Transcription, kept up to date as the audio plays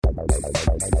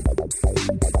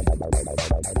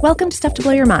Welcome to Stuff to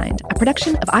Blow Your Mind, a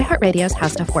production of iHeartRadio's How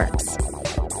Stuff Works.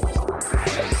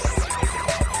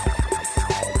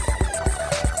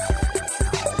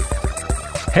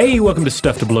 Hey, welcome to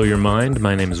Stuff to Blow Your Mind.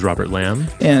 My name is Robert Lamb.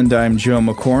 And I'm Joe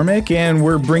McCormick, and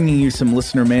we're bringing you some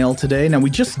listener mail today. Now, we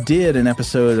just did an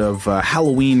episode of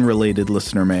Halloween-related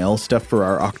listener mail, stuff for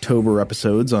our October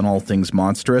episodes on all things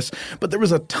monstrous. But there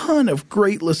was a ton of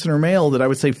great listener mail that I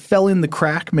would say fell in the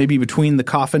crack, maybe between the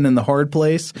coffin and the hard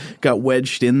place, got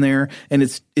wedged in there, and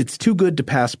it's too good to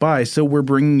pass by, so we're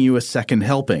bringing you a second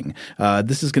helping.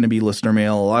 This is going to be listener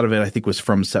mail. A lot of it, I think, was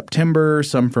from September,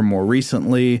 some from more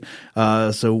recently,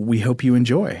 so we hope you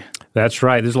enjoy. That's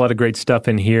right. There's a lot of great stuff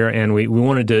in here, and we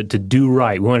wanted to do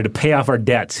right. We wanted to pay off our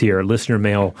debts here, listener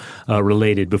mail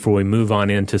related, before we move on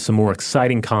into some more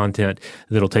exciting content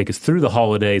that'll take us through the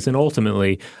holidays and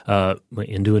ultimately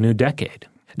into a new decade.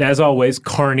 Now, as always,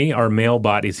 Carney, our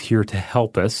mailbot, is here to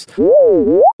help us.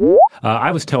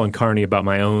 I was telling Carney about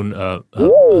my own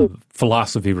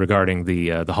philosophy regarding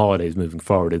the holidays moving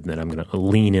forward, and then I'm going to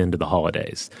lean into the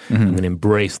holidays. I'm going to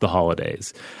embrace the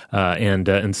holidays.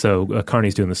 And so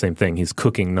Carney's doing the same thing. He's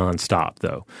cooking nonstop,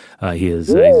 though.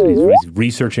 He's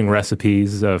researching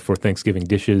recipes for Thanksgiving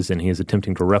dishes, and he is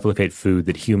attempting to replicate food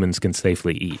that humans can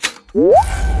safely eat.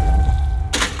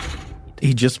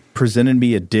 He just presented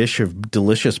me a dish of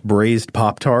delicious braised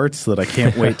Pop-Tarts that I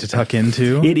can't wait to tuck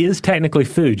into. It is technically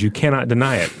food. You cannot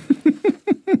deny it.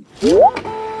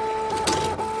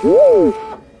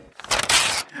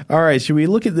 All right, should we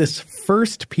look at this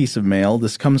first piece of mail?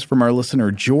 This comes from our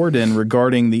listener Jordan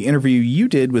regarding the interview you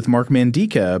did with Mark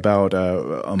Mandica about,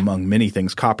 among many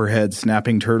things, copperheads,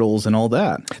 snapping turtles, and all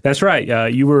that. That's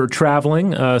right. You were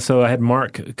traveling, so I had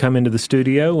Mark come into the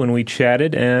studio when we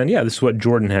chatted, and yeah, this is what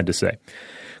Jordan had to say.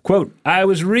 Quote, I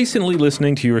was recently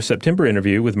listening to your September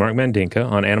interview with Mark Mandinka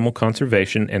on animal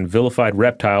conservation and vilified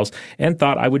reptiles and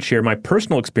thought I would share my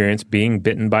personal experience being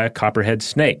bitten by a copperhead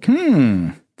snake.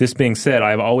 This being said,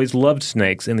 I have always loved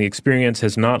snakes, and the experience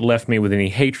has not left me with any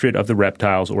hatred of the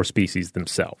reptiles or species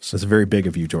themselves. That's very big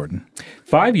of you, Jordan.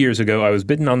 5 years ago, I was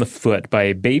bitten on the foot by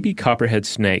a baby copperhead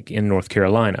snake in North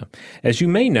Carolina. As you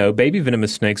may know, baby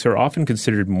venomous snakes are often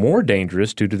considered more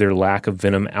dangerous due to their lack of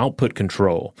venom output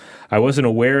control. I wasn't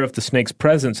aware of the snake's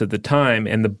presence at the time,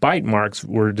 and the bite marks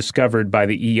were discovered by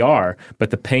the ER, but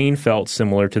the pain felt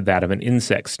similar to that of an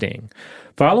insect sting.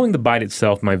 Following the bite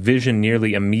itself, my vision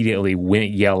nearly immediately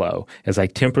went yellow as I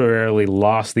temporarily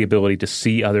lost the ability to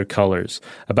see other colors.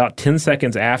 About 10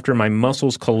 seconds after, my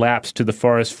muscles collapsed to the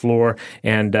forest floor,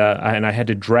 and I had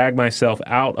to drag myself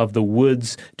out of the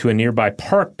woods to a nearby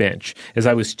park bench as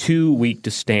I was too weak to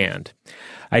stand.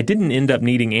 I didn't end up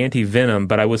needing anti-venom,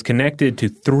 but I was connected to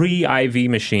 3 IV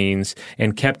machines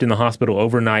and kept in the hospital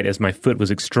overnight as my foot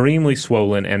was extremely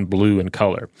swollen and blue in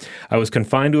color. I was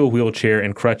confined to a wheelchair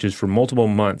and crutches for multiple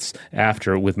months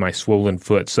after with my swollen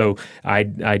foot, so I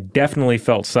definitely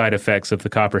felt side effects of the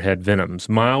copperhead venoms.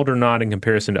 Mild or not in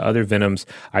comparison to other venoms,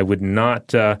 I would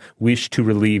not wish to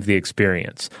relieve the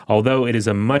experience, although it is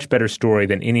a much better story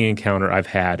than any encounter I've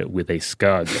had with a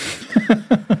scud.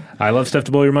 I love Stuff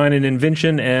to Blow Your Mind and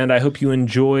invention, and I hope you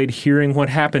enjoyed hearing what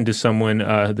happened to someone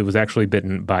that was actually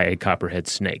bitten by a copperhead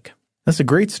snake. That's a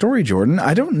great story, Jordan.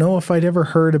 I don't know if I'd ever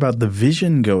heard about the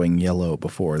vision going yellow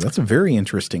before. That's a very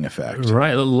interesting effect.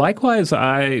 Right. Likewise,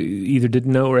 I either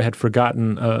didn't know or had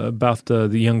forgotten about the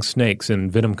young snakes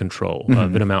and venom control,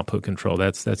 venom output control.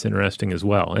 That's interesting as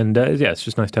well. And yeah, it's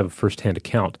just nice to have a firsthand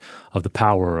account of the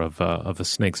power of a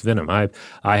snake's venom. I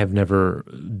have never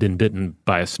been bitten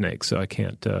by a snake, so I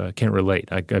can't relate.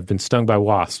 I've been stung by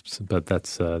wasps, but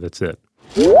that's it.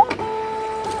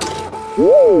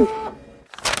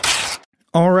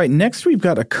 All right, next we've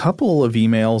got a couple of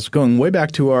emails going way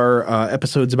back to our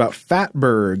episodes about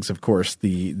fatbergs, of course,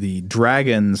 the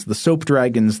dragons, the soap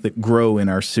dragons that grow in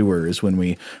our sewers when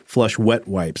we flush wet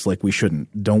wipes like we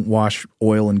shouldn't. Don't wash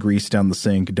oil and grease down the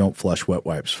sink. Don't flush wet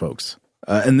wipes, folks.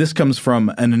 And this comes from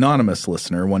an anonymous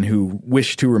listener, one who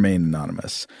wished to remain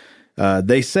anonymous.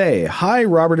 They say, hi,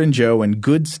 Robert and Joe, and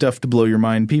good stuff to blow your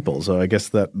mind people. So I guess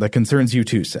that concerns you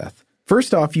too, Seth.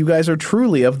 First off, you guys are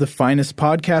truly of the finest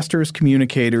podcasters,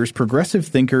 communicators, progressive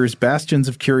thinkers, bastions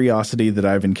of curiosity that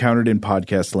I've encountered in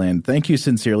podcast land. Thank you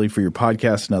sincerely for your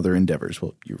podcast and other endeavors.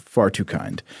 Well, you're far too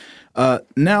kind.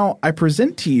 Now, I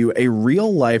present to you a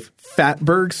real-life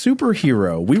Fatberg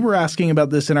superhero. We were asking about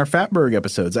this in our Fatberg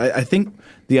episodes. I think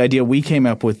the idea we came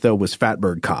up with, though, was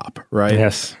Fatberg Cop, right?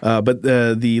 Yes. But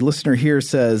the listener here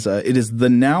says it is the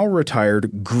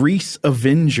now-retired Grease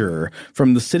Avenger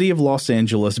from the City of Los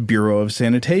Angeles Bureau of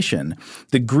Sanitation.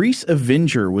 The Grease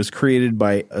Avenger was created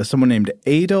by someone named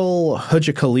Adel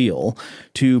Hajikhalil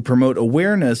to promote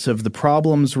awareness of the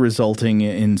problems resulting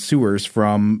in sewers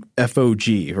from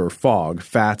FOG, or fog,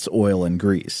 fats, oil, and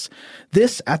grease.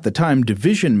 This, at the time,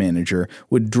 division manager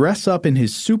would dress up in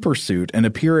his supersuit and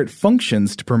appear at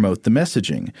functions to promote the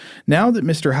messaging. Now that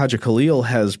Mr. Hajikhalil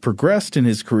has progressed in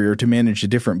his career to manage a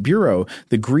different bureau,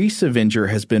 the Grease Avenger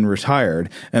has been retired,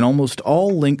 and almost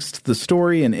all links to the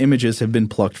story and images have been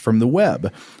plucked from the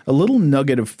web. A little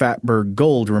nugget of Fatberg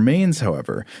gold remains,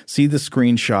 however. See the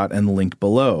screenshot and the link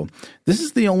below. This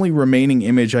is the only remaining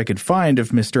image I could find of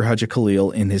Mr.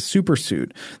 Hajikhalil in his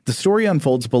supersuit. The story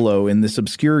unfolds below in this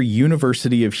obscure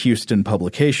University of Houston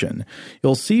publication.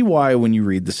 You'll see why when you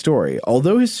read the story.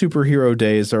 Although his superhero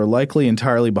days are likely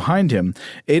entirely behind him,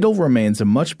 Adel remains a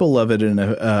much beloved and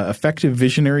effective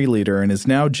visionary leader and is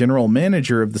now general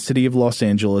manager of the City of Los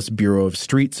Angeles Bureau of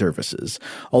Street Services.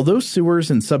 Although sewers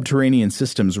and subterranean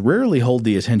systems rarely hold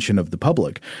the attention of the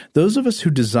public, those of us who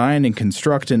design and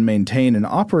construct and maintain and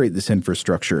operate this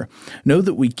infrastructure know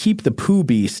that we keep the poo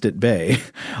beast at bay.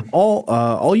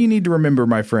 All you need to remember,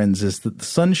 my friends, is that the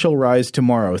sun shall rise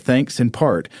tomorrow, thanks in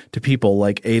part to people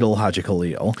like Adel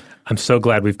Hajikhalil. I'm so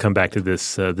glad we've come back to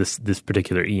this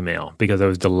particular email, because I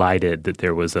was delighted that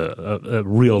there was a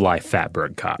real-life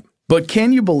Fatberg Cop. But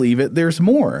can you believe it? There's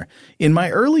more. In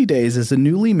my early days as a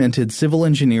newly minted civil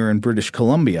engineer in British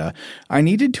Columbia, I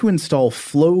needed to install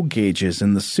flow gauges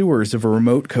in the sewers of a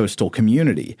remote coastal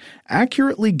community.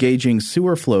 Accurately gauging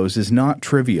sewer flows is not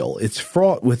trivial. It's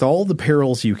fraught with all the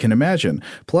perils you can imagine,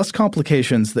 plus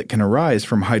complications that can arise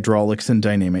from hydraulics and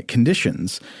dynamic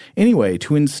conditions. Anyway,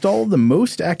 to install the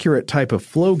most accurate type of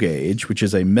flow gauge, which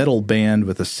is a metal band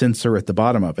with a sensor at the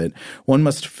bottom of it, one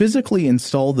must physically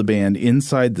install the band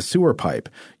inside the sewer pipe.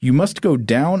 You must go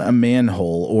down a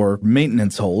manhole, or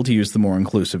maintenance hole to use the more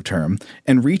inclusive term,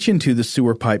 and reach into the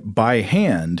sewer pipe by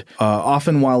hand,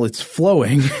 often while it's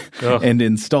flowing, and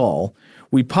install.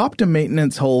 We popped a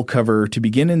maintenance hole cover to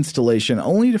begin installation,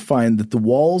 only to find that the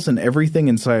walls and everything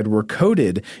inside were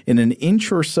coated in an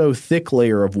inch or so thick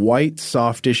layer of white,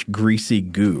 softish, greasy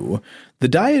goo. The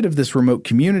diet of this remote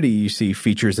community, you see,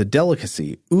 features a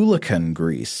delicacy, oolakan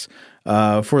grease.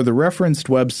 For the referenced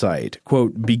website,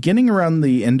 quote, beginning around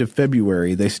the end of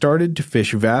February, they started to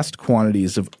fish vast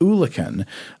quantities of oolakan,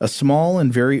 a small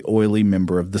and very oily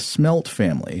member of the smelt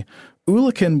family.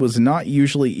 Oolakan was not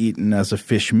usually eaten as a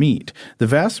fish meat. The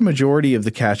vast majority of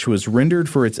the catch was rendered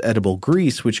for its edible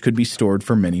grease, which could be stored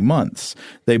for many months.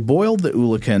 They boiled the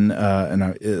oolakan,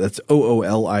 that's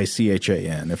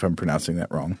O-O-L-I-C-H-A-N, if I'm pronouncing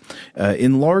that wrong,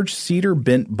 in large cedar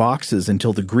bent boxes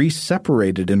until the grease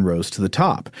separated and rose to the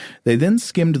top. They then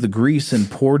skimmed the grease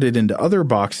and poured it into other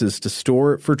boxes to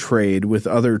store it for trade with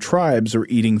other tribes or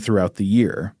eating throughout the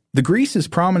year. The grease is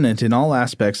prominent in all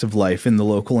aspects of life in the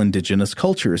local indigenous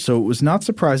culture, so it was not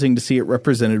surprising to see it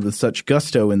represented with such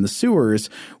gusto in the sewers,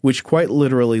 which quite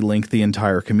literally link the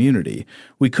entire community.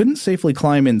 We couldn't safely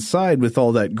climb inside with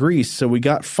all that grease, so we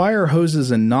got fire hoses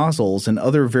and nozzles and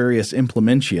other various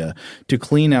implementia to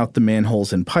clean out the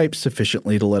manholes and pipes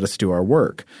sufficiently to let us do our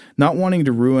work. Not wanting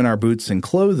to ruin our boots and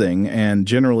clothing, and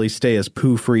generally stay as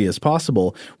poo-free as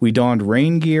possible, we donned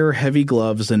rain gear, heavy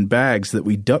gloves, and bags that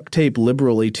we duct tape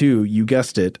liberally to, you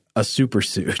guessed it, a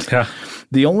supersuit. Yeah.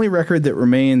 The only record that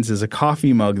remains is a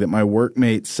coffee mug that my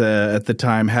workmates at the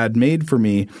time had made for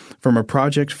me from a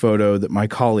project photo that my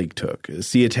colleague took.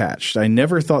 See attached. I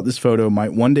never thought this photo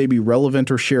might one day be relevant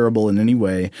or shareable in any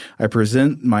way. I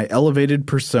present my elevated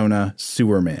persona,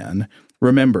 Sewerman.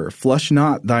 Remember, flush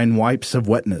not thine wipes of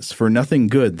wetness, for nothing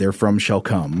good therefrom shall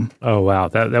come. Oh, wow.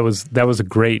 That was a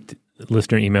great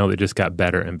listener email that just got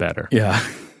better and better. Yeah.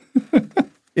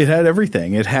 It had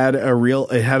everything. It had a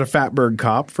Fatberg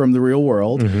Cop from the real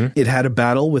world. Mm-hmm. It had a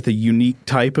battle with a unique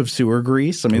type of sewer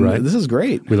grease. I mean, right. This is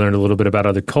great. We learned a little bit about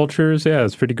other cultures. Yeah,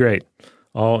 it's pretty great.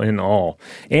 All in all.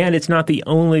 And it's not the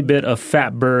only bit of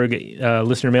Fatberg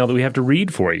listener mail that we have to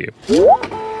read for you.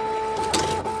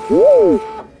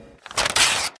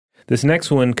 This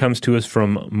next one comes to us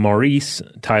from Maurice,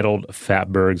 titled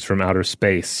Fatbergs from Outer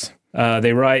Space.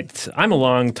 They write, I'm a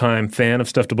longtime fan of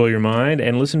Stuff to Blow Your Mind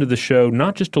and listen to the show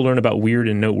not just to learn about weird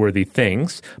and noteworthy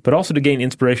things, but also to gain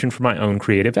inspiration for my own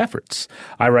creative efforts.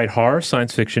 I write horror,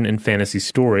 science fiction, and fantasy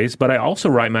stories, but I also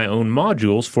write my own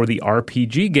modules for the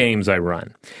RPG games I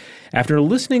run. After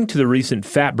listening to the recent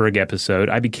Fatberg episode,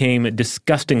 I became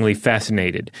disgustingly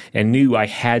fascinated and knew I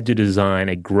had to design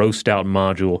a grossed-out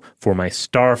module for my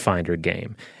Starfinder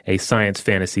game, a science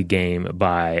fantasy game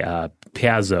by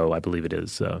Paizo, I believe it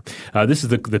is. This is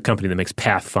the company that makes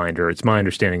Pathfinder. It's my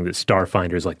understanding that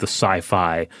Starfinder is like the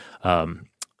sci-fi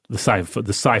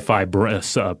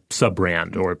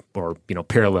sub-brand or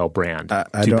parallel brand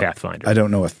to Pathfinder. I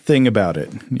don't know a thing about it.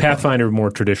 Pathfinder, more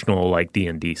traditional, like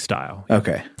D&D style.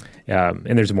 Okay.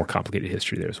 And there's a more complicated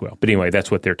history there as well. But anyway,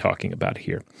 that's what they're talking about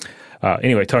here.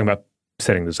 Talking about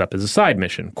setting this up as a side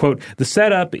mission. Quote, the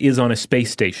setup is on a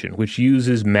space station, which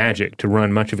uses magic to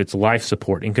run much of its life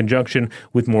support in conjunction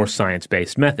with more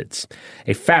science-based methods.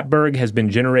 A Fatberg has been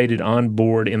generated on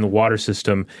board in the water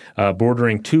system,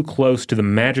 bordering too close to the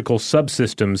magical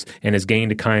subsystems and has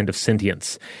gained a kind of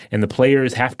sentience. And the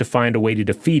players have to find a way to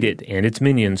defeat it and its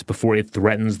minions before it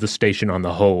threatens the station on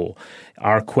the whole.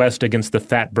 Our quest against the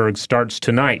Fatberg starts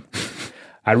tonight.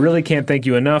 I really can't thank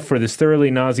you enough for this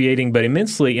thoroughly nauseating but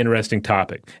immensely interesting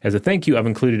topic. As a thank you, I've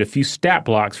included a few stat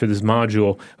blocks for this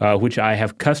module, which I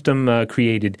have custom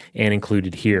created and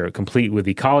included here, complete with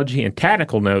ecology and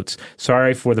tactical notes.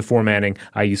 Sorry for the formatting.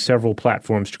 I use several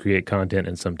platforms to create content,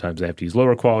 and sometimes I have to use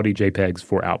lower quality JPEGs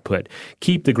for output.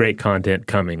 Keep the great content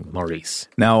coming, Maurice.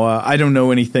 Now, I don't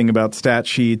know anything about stat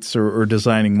sheets or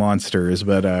designing monsters,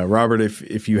 but Robert,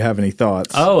 if you have any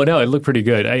thoughts. Oh, no, it looked pretty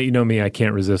good. You know me, I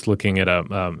can't resist looking at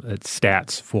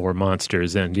stats for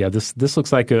monsters, and yeah, this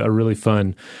looks like a really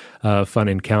fun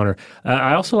encounter.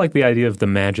 I also like the idea of the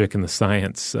magic and the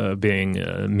science being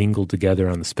mingled together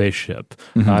on the spaceship.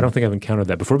 Mm-hmm. I don't think I've encountered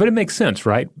that before, but it makes sense,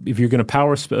 right? If you're going to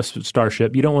power a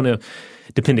starship, you don't want to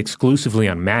depend exclusively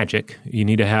on magic. You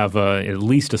need to have at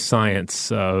least a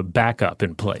science backup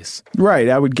in place. Right.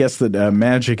 I would guess that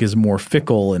magic is more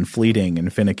fickle and fleeting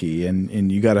and finicky,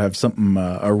 and you got to have something,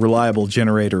 a reliable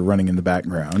generator running in the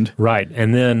background. Right.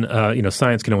 And then,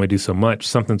 science can only do so much.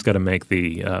 Something's got to make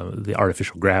the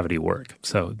artificial gravity work.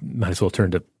 So might as well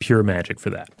turn to pure magic for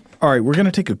that. All right. We're going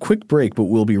to take a quick break, but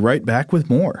we'll be right back with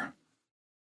more.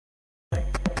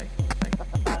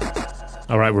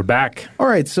 All right, we're back. All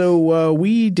right, so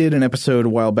we did an episode a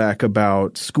while back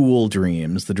about school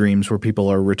dreams, the dreams where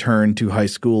people are returned to high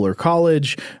school or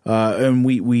college, and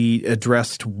we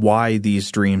addressed why these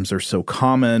dreams are so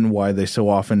common, why they so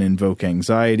often invoke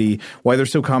anxiety, why they're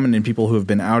so common in people who have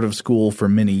been out of school for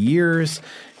many years.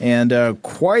 And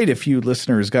quite a few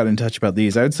listeners got in touch about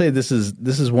these. I would say this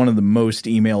is one of the most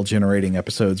email-generating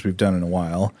episodes we've done in a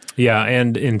while. Yeah,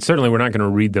 and certainly we're not going to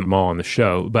read them all on the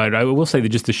show, but I will say that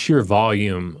just the sheer volume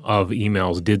of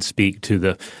emails did speak to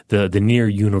the near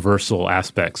universal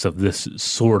aspects of this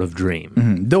sort of dream.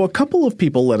 Mm-hmm. Though a couple of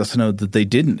people let us know that they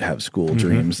didn't have school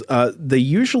dreams. They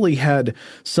usually had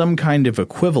some kind of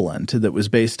equivalent that was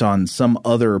based on some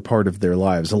other part of their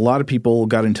lives. A lot of people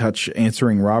got in touch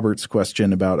answering Robert's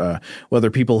question about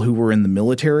whether people who were in the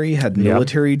military had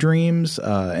military dreams,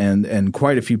 and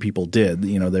quite a few people did.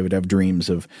 You know, they would have dreams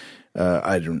of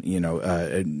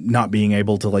not being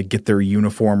able to like get their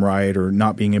uniform right, or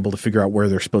not being able to figure out where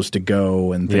they're supposed to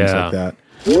go, and things like that.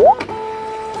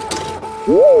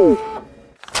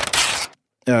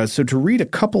 So to read a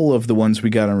couple of the ones we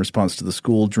got in response to the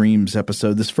school dreams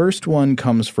episode, this first one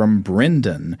comes from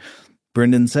Brendan.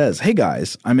 Brendan says, "Hey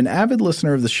guys, I'm an avid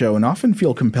listener of the show and often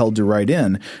feel compelled to write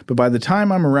in, but by the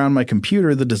time I'm around my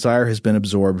computer, the desire has been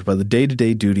absorbed by the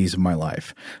day-to-day duties of my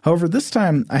life. However, this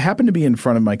time, I happen to be in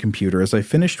front of my computer as I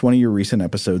finished one of your recent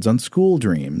episodes on school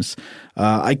dreams.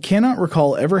 I cannot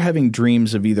recall ever having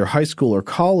dreams of either high school or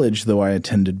college, though I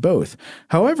attended both.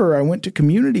 However, I went to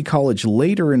community college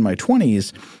later in my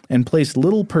 20s and placed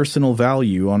little personal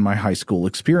value on my high school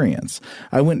experience.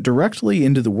 I went directly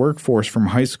into the workforce from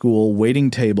high school,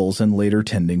 waiting tables, and later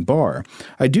tending bar.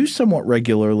 I do somewhat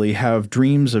regularly have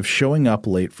dreams of showing up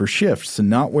late for shifts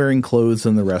and not wearing clothes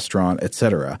in the restaurant,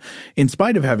 etc. In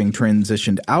spite of having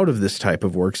transitioned out of this type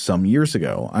of work some years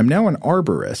ago, I'm now an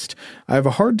arborist. I have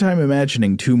a hard time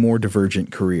imagining two more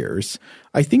divergent careers.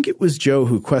 I think it was Joe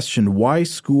who questioned why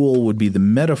school would be the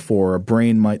metaphor a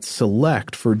brain might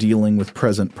select for dealing with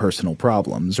present personal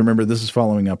problems. Remember, this is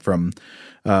following up from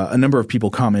a number of people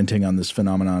commenting on this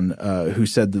phenomenon who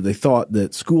said that they thought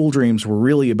that school dreams were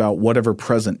really about whatever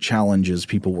present challenges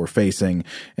people were facing,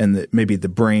 and that maybe the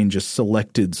brain just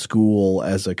selected school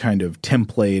as a kind of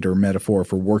template or metaphor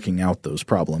for working out those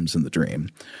problems in the dream.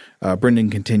 Brendan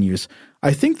continues,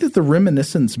 I think that the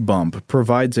reminiscence bump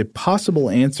provides a possible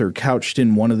answer couched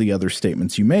in one of the other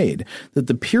statements you made, that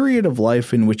the period of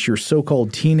life in which your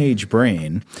so-called teenage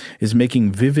brain is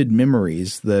making vivid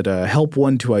memories that help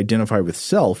one to identify with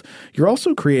self, you're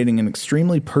also creating an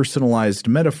extremely personalized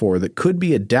metaphor that could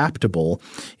be adaptable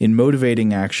in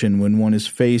motivating action when one is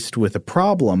faced with a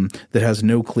problem that has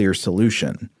no clear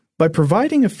solution. By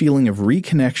providing a feeling of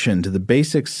reconnection to the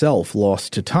basic self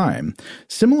lost to time,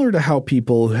 similar to how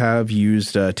people have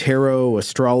used tarot,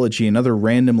 astrology, and other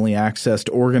randomly accessed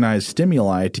organized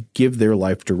stimuli to give their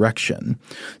life direction,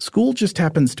 school just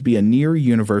happens to be a near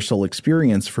universal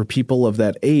experience for people of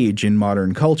that age in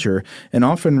modern culture, and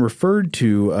often referred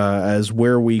to as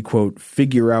where we, quote,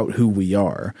 figure out who we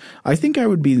are. I think I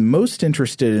would be most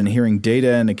interested in hearing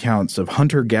data and accounts of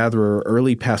hunter-gatherer,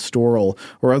 early pastoral,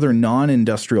 or other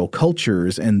non-industrial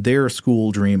cultures and their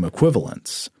school dream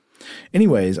equivalents.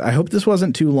 Anyways, I hope this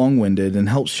wasn't too long-winded and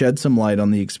helps shed some light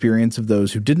on the experience of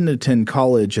those who didn't attend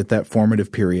college at that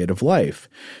formative period of life.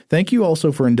 Thank you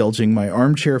also for indulging my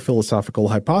armchair philosophical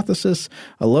hypothesis.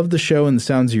 I love the show and the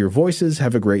sounds of your voices.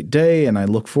 Have a great day, and I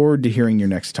look forward to hearing your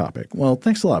next topic. Well,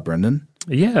 thanks a lot, Brendan.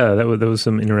 Yeah, that was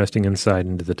some interesting insight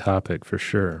into the topic for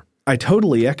sure. I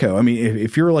totally echo. I mean,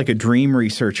 if you're like a dream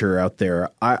researcher out there,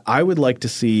 I would like to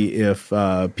see if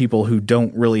people who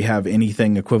don't really have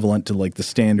anything equivalent to like the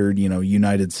standard,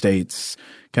 United States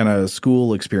kind of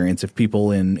school experience, if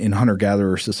people in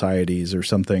hunter-gatherer societies or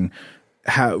something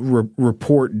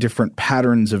report different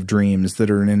patterns of dreams that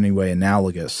are in any way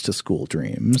analogous to school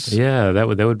dreams. Yeah, that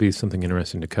would be something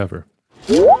interesting to cover.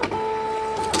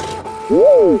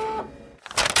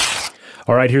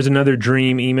 All right, here's another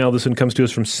dream email. This one comes to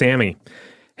us from Sammy.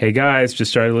 Hey guys,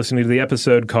 just started listening to the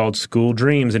episode called School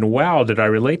Dreams, and wow, did I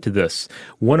relate to this.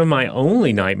 One of my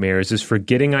only nightmares is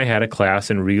forgetting I had a class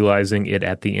and realizing it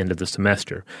at the end of the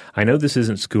semester. I know this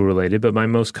isn't school-related, but my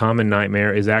most common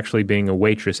nightmare is actually being a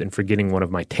waitress and forgetting one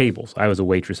of my tables. I was a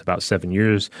waitress about 7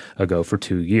 years ago for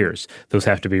 2 years. Those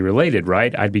have to be related,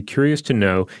 right? I'd be curious to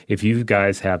know if you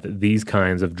guys have these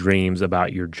kinds of dreams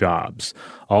about your jobs.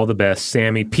 All the best,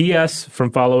 Sammy. P.S. from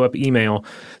follow-up email.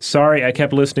 Sorry, I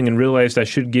kept listening and realized I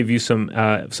should give you some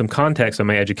context on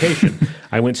my education.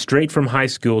 I went straight from high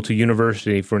school to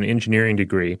university for an engineering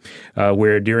degree,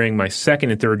 where during my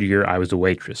second and third year I was a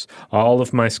waitress. All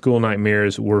of my school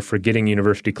nightmares were forgetting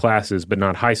university classes, but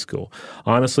not high school.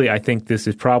 Honestly, I think this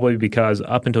is probably because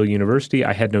up until university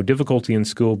I had no difficulty in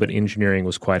school, but engineering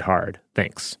was quite hard.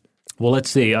 Thanks. Well, let's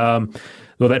see. Well,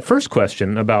 that first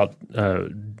question about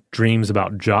dreams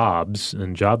about jobs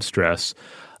and job stress,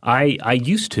 I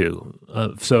used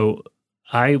to. So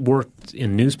I worked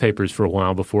in newspapers for a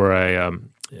while before I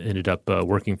ended up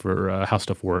working for How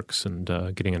Stuff Works and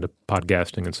getting into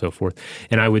podcasting and so forth.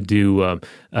 And I would do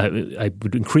I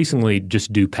would increasingly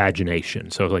just do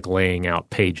pagination, so like laying out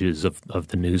pages of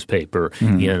the newspaper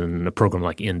in a program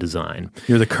like InDesign.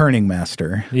 You're the kerning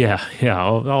master. Yeah,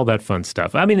 all that fun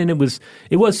stuff. I mean, and it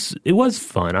was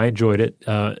fun. I enjoyed it,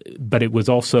 but it was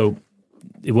also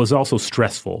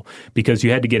stressful because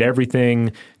you had to get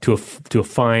everything to a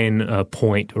fine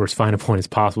point, or as fine a point as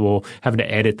possible, having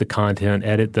to edit the content,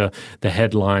 edit the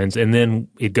headlines, and then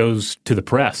it goes to the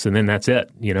press, and then that's it,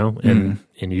 and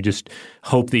you just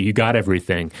hope that you got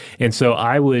everything. And so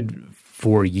I would,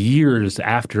 for years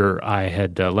after I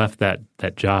had left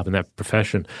that job and that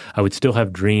profession, I would still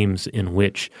have dreams in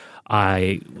which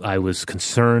I was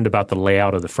concerned about the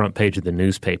layout of the front page of the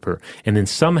newspaper, and then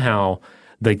somehow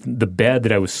the bed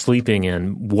that I was sleeping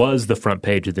in was the front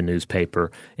page of the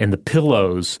newspaper, and the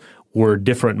pillows were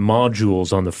different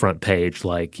modules on the front page,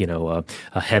 like, a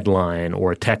headline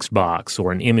or a text box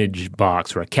or an image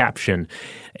box or a caption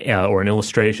or an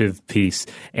illustrative piece.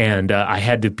 And I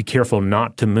had to be careful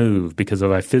not to move, because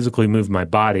if I physically moved my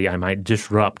body, I might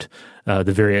disrupt the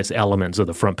various elements of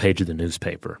the front page of the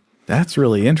newspaper. That's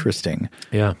really interesting.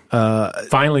 Yeah.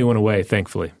 Finally went away,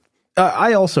 thankfully.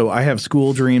 I have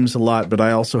school dreams a lot, but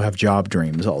I also have job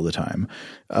dreams all the time.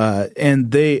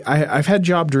 And I've had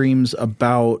job dreams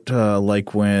about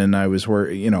like when I was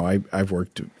I've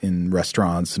worked in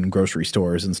restaurants and grocery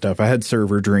stores and stuff. I had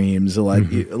server dreams,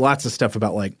 lots of stuff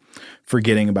about like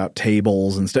forgetting about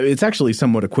tables and stuff. It's actually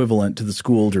somewhat equivalent to the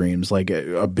school dreams, like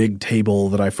a big table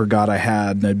that I forgot I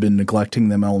had and I'd been neglecting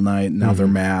them all night, and now they're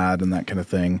mad and that kind of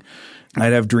thing.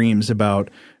 I'd have dreams about,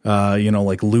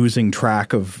 like losing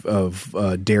track of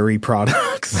dairy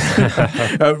products.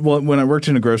 Well, when I worked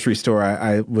in a grocery store,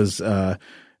 I was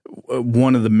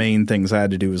one of the main things I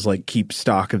had to do was like keep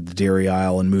stock of the dairy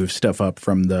aisle and move stuff up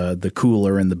from the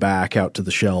cooler in the back out to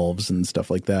the shelves and stuff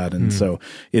like that. And so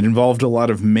it involved a lot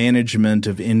of management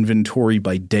of inventory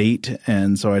by date.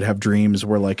 And so I'd have dreams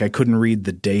where like I couldn't read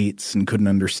the dates and couldn't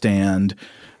understand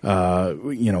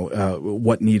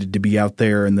what needed to be out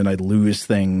there, and then I'd lose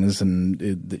things, and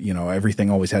everything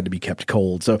always had to be kept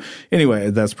cold. So anyway,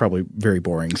 that's probably very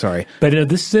boring. Sorry, but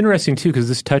this is interesting too because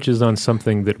this touches on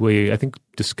something that we I think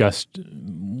discussed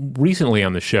recently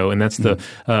on the show, and that's the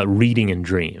reading in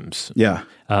dreams. Yeah.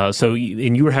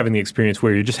 And you were having the experience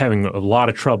where you're just having a lot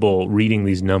of trouble reading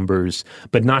these numbers,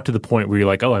 but not to the point where you're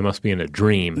like, oh, I must be in a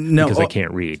dream because I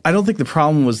can't read. I don't think the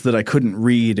problem was that I couldn't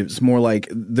read. It was more like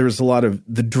there's a lot of –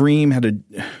 the dream had a –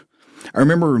 I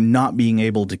remember not being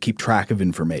able to keep track of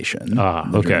information.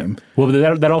 Okay. Dream. Well,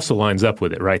 that also lines up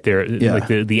with it right there. Yeah. Like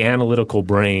the analytical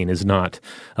brain is not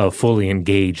fully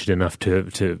engaged enough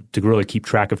to really keep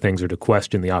track of things or to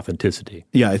question the authenticity.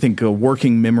 Yeah, I think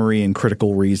working memory and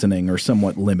critical reasoning are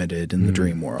somewhat limited in the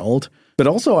dream world. But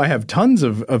also I have tons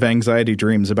of anxiety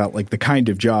dreams about like the kind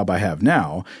of job I have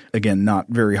now. Again, not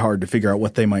very hard to figure out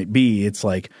what they might be. It's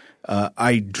like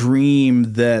I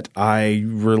dream that I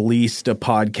released a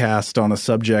podcast on a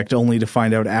subject only to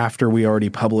find out after we already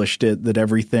published it that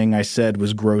everything I said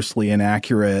was grossly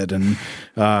inaccurate. And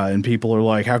people are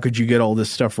like, how could you get all this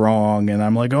stuff wrong? And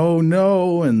I'm like, oh,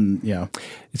 no. And yeah.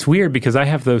 It's weird because I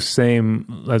have those some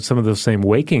of those same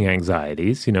waking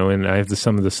anxieties, and I have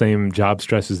some of the same job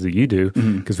stresses that you do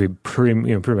because we pretty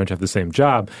much have the same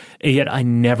job. And yet I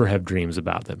never have dreams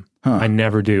about them. I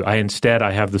never do. Instead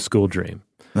I have the school dream.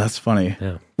 That's funny.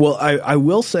 Yeah. Well, I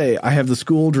will say I have the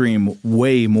school dream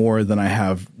way more than I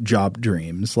have job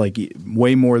dreams, like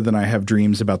way more than I have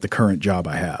dreams about the current job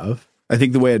I have. I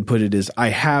think the way I'd put it is I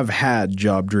have had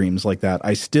job dreams like that.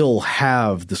 I still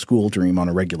have the school dream on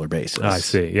a regular basis. I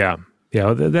see. Yeah.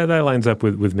 Yeah. That lines up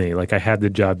with me. Like I had the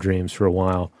job dreams for a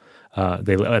while.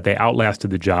 They outlasted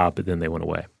the job, but then they went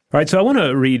away. All right, so I want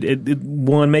to read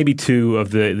one, maybe two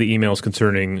of the emails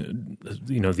concerning,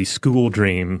 these school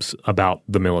dreams about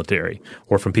the military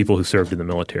or from people who served in the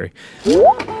military.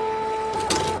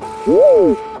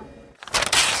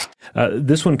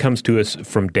 This one comes to us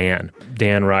from Dan.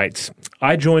 Dan writes,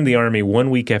 I joined the Army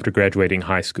 1 week after graduating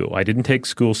high school. I didn't take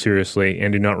school seriously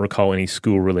and do not recall any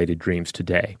school-related dreams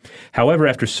today. However,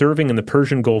 after serving in the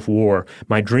Persian Gulf War,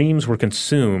 my dreams were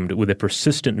consumed with a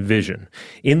persistent vision.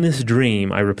 In this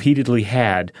dream, I repeatedly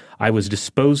I was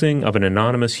disposing of an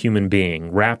anonymous human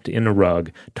being wrapped in a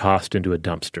rug, tossed into a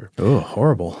dumpster. Oh,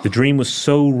 horrible. The dream was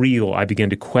so real, I began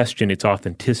to question its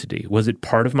authenticity. Was it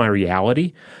part of my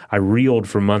reality? I reeled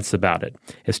for months about it.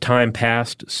 As time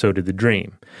passed, so did the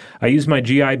dream. I used my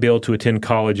GI Bill to attend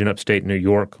college in upstate New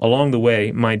York. Along the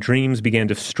way, my dreams began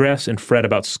to stress and fret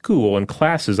about school and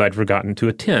classes I'd forgotten to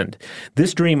attend.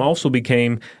 This dream also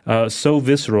became so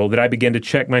visceral that I began to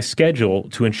check my schedule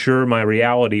to ensure my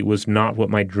reality was not what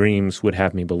my dreams would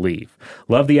have me believe.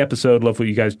 Love the episode. Love what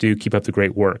you guys do. Keep up the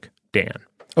great work. Dan.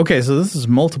 Okay, so this is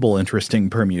multiple interesting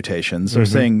permutations. So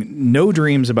saying no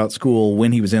dreams about school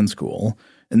when he was in school,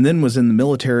 and then was in the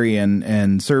military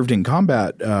and served in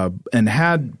combat and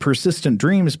had persistent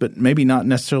dreams, but maybe not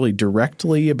necessarily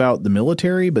directly about the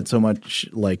military, but so much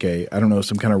like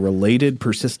some kind of related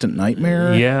persistent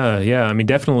nightmare. Yeah. I mean,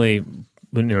 definitely,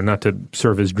 not to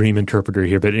serve as dream interpreter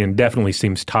here, but it definitely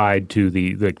seems tied to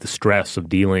the stress of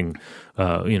dealing,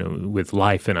 with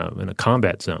life in a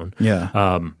combat zone.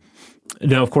 Yeah.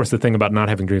 Now, of course, the thing about not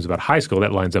having dreams about high school,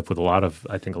 that lines up with a lot of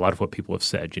what people have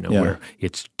said, where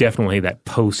it's definitely that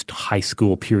post-high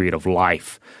school period of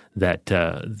life that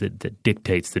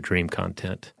dictates the dream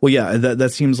content. Well, yeah,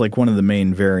 that seems like one of the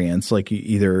main variants. Like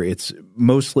either it's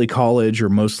mostly college or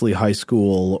mostly high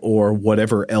school or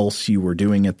whatever else you were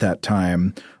doing at that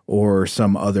time, or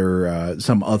some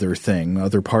other thing,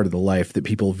 other part of the life that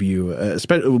people view.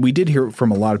 We did hear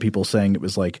from a lot of people saying it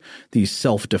was like these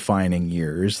self-defining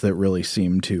years that really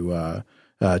seem to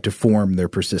form their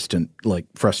persistent like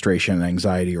frustration and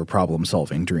anxiety or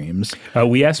problem-solving dreams.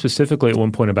 We asked specifically at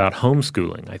one point about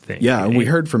homeschooling, I think. Yeah, we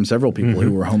heard from several people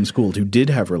who were homeschooled who did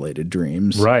have related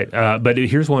dreams. Right. But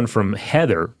here's one from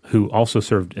Heather, who also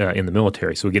served in the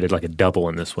military. So we get like a double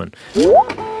in this one.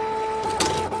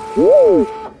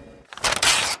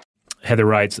 Heather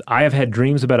writes, I have had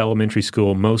dreams about elementary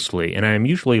school mostly, and I am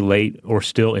usually late or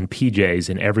still in PJs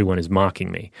and everyone is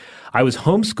mocking me. I was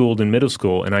homeschooled in middle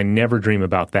school, and I never dream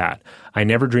about that. I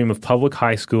never dream of public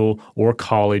high school or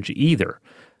college either.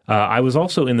 I was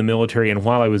also in the military, and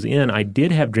while I was in, I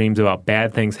did have dreams about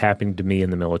bad things happening to me in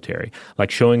the military,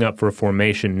 like showing up for a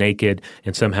formation naked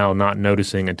and somehow not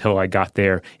noticing until I got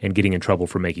there and getting in trouble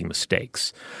for making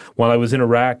mistakes. While I was in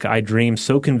Iraq, I dreamed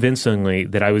so convincingly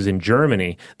that I was in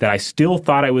Germany that I still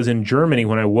thought I was in Germany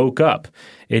when I woke up.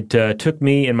 It took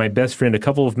me and my best friend a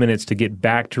couple of minutes to get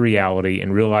back to reality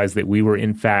and realize that we were,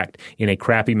 in fact, in a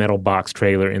crappy metal box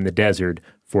trailer in the desert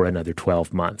for another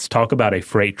 12 months. Talk about a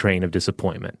freight train of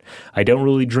disappointment. I don't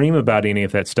really dream about any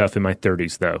of that stuff in my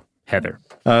 30s, though. Heather.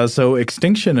 So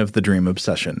extinction of the dream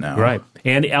obsession now. Right.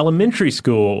 And elementary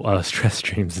school stress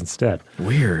dreams instead.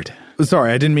 Weird.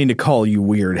 Sorry, I didn't mean to call you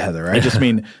weird, Heather. I just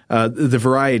mean the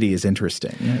variety is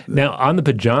interesting. Now, on the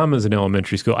pajamas in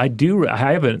elementary school, I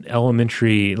have an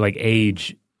elementary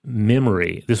age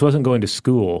memory. This wasn't going to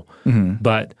school,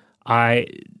 but I,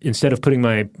 instead of taking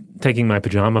my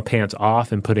pajama pants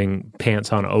off and putting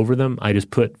pants on over them, I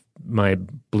just put my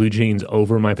blue jeans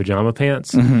over my pajama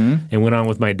pants and went on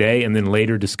with my day, and then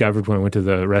later discovered when I went to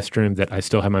the restroom that I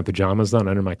still had my pajamas on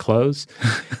under my clothes.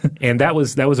 And that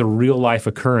was a real life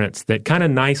occurrence that kind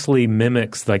of nicely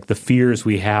mimics the fears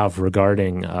we have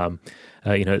regarding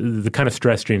the kind of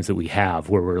stress dreams that we have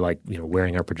where we're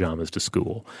wearing our pajamas to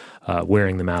school,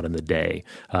 wearing them out in the day.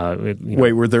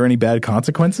 Wait, were there any bad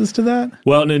consequences to that?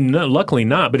 Well, no, luckily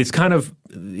not, but it's kind of,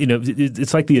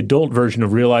 it's like the adult version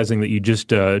of realizing that you just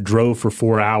drove for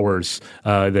 4 hours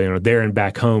there and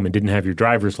back home and didn't have your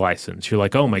driver's license. You're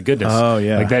like, oh my goodness. Oh,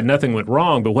 yeah. That nothing went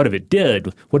wrong, but what if it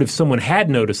did? What if someone had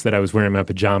noticed that I was wearing my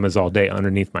pajamas all day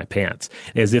underneath my pants,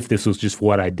 as if this was just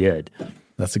what I did?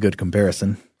 That's a good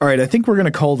comparison. All right, I think we're going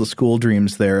to call the school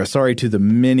dreams there. Sorry to the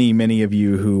many, many of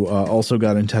you who also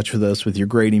got in touch with us with your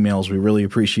great emails. We really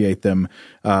appreciate them.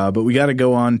 But we got to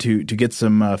go on to get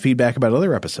some feedback about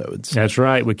other episodes. That's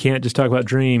right. We can't just talk about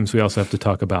dreams. We also have to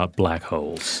talk about black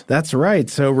holes. That's right.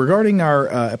 So regarding our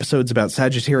episodes about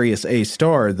Sagittarius A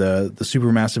star, the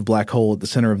supermassive black hole at the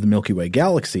center of the Milky Way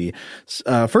galaxy,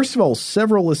 first of all,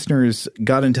 several listeners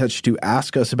got in touch to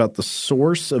ask us about the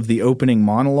source of the opening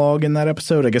monologue in that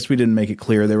episode. I guess we didn't make it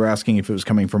clear. They were asking if it was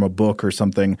coming from a book or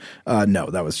something. No,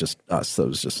 that was just us. That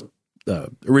was just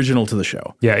original to the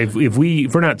show. Yeah, if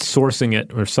we're not sourcing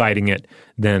it or citing it,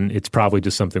 then it's probably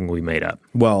just something we made up.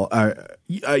 Well,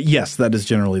 yes, that is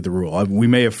generally the rule. We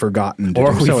may have forgotten to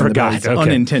or do we so. Forgot. It's okay.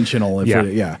 Unintentional.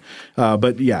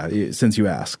 But since you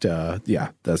asked,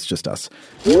 that's just us.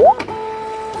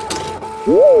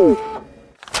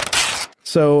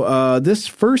 So this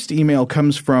first email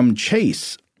comes from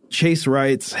Chase. Chase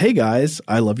writes, "Hey guys,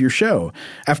 I love your show.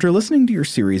 After listening to your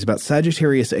series about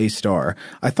Sagittarius A star,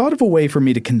 I thought of a way for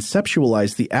me to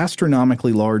conceptualize the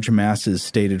astronomically large masses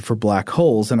stated for black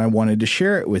holes, and I wanted to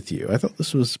share it with you. I thought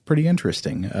this was pretty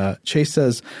interesting." Chase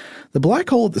says, "The black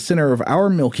hole at the center of our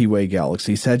Milky Way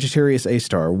galaxy, Sagittarius A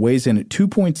star, weighs in at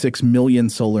 2.6 million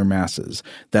solar masses.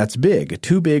 That's big,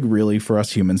 too big really for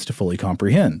us humans to fully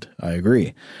comprehend." I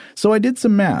agree. So I did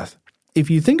some math. If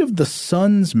you think of the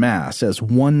sun's mass as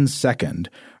 1 second,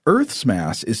 Earth's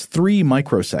mass is 3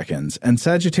 microseconds, and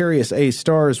Sagittarius A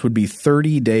stars would be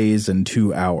 30 days and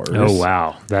 2 hours. Oh,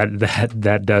 wow.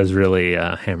 That does really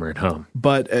hammer it home.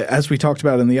 But as we talked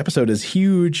about in the episode, as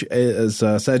huge as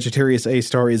Sagittarius A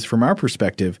star is from our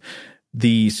perspective,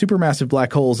 the supermassive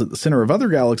black holes at the center of other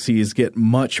galaxies get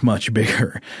much, much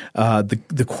bigger.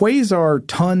 The quasar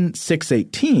TON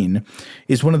 618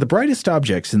 is one of the brightest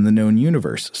objects in the known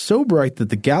universe, so bright that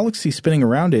the galaxy spinning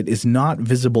around it is not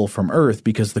visible from Earth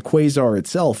because the quasar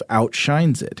itself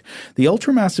outshines it. The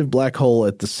ultramassive black hole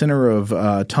at the center of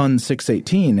TON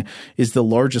 618 is the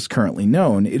largest currently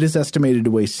known. It is estimated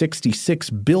to weigh 66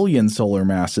 billion solar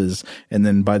masses, and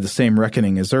then by the same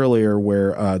reckoning as earlier,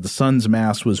 where the sun's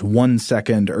mass was 1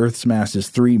 second, Earth's mass is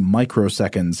 3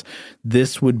 microseconds.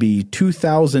 This would be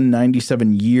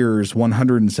 2,097 years,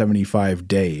 175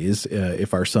 days,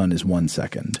 if our sun is 1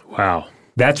 second. Wow.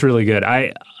 That's really good.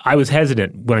 I was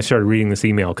hesitant when I started reading this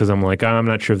email because I'm like, I'm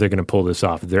not sure if they're going to pull this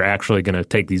off. If they're actually going to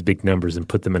take these big numbers and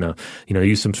put them in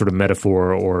use some sort of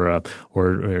metaphor or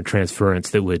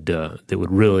transference that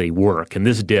would really work. And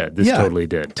this did. This totally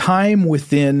did. Time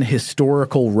within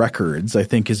historical records, I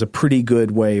think, is a pretty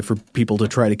good way for people to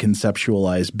try to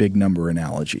conceptualize big number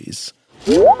analogies.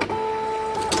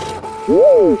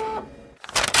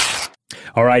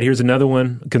 All right, here's another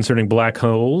one concerning black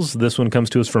holes. This one comes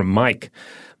to us from Mike.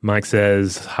 Mike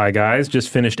says, "Hi guys, just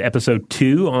finished episode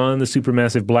 2 on the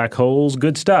supermassive black holes.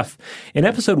 Good stuff. In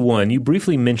episode 1, you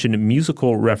briefly mentioned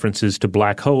musical references to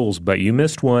black holes, but you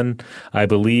missed one. I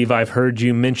believe I've heard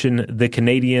you mention the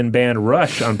Canadian band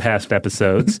Rush on past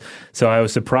episodes, so I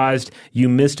was surprised you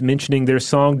missed mentioning their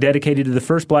song dedicated to the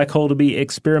first black hole to be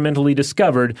experimentally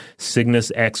discovered,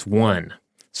 Cygnus X1.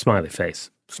 Smiley face.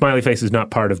 Smiley face is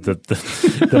not part of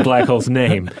the black hole's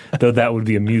name, though that would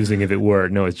be amusing if it were.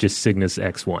 No, it's just Cygnus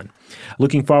X1.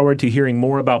 Looking forward to hearing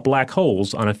more about black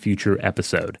holes on a future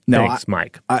episode. Now, Thanks,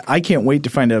 Mike. I can't wait to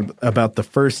find out about the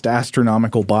first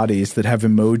astronomical bodies that have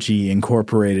emoji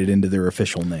incorporated into their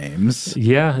official names.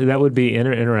 Yeah, that would be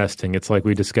interesting. It's like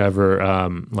we discover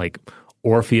like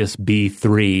Orpheus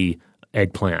B3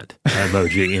 eggplant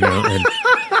emoji, you know, and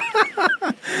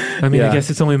I mean, I guess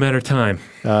it's only a matter of time.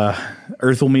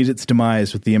 Earth will meet its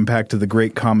demise with the impact of the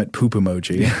great comet poop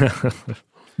emoji.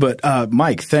 But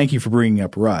Mike, thank you for bringing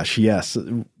up Rush. Yes,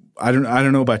 I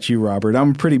don't know about you, Robert.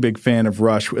 I'm a pretty big fan of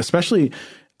Rush, especially.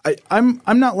 I'm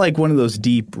not like one of those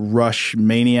deep Rush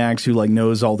maniacs who like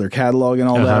knows all their catalog and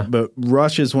all that, but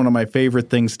Rush is one of my favorite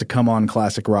things to come on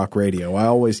classic rock radio. I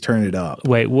always turn it up.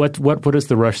 Wait, what is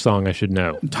the Rush song I should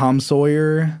know? Tom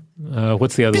Sawyer.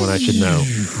 What's the other one I should know?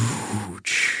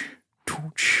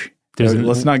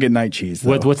 Let's not get Night Cheese,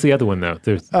 though. What's the other one, though?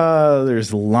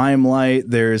 There's Limelight.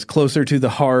 There's Closer to the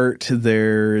Heart.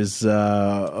 There's,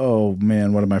 oh,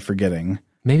 man, what am I forgetting?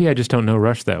 Maybe I just don't know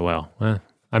Rush that well.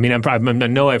 I mean, I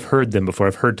know I've heard them before.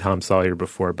 I've heard Tom Sawyer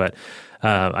before, but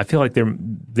I feel like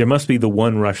there must be the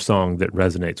one Rush song that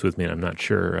resonates with me, and I'm not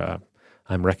sure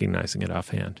I'm recognizing it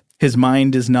offhand. His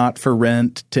mind is not for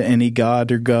rent to any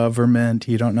god or government.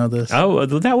 You don't know this? Oh,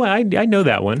 that one. I know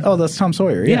that one. Oh, that's Tom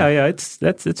Sawyer. Yeah.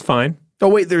 It's fine. Oh,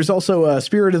 wait, there's also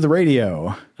Spirit of the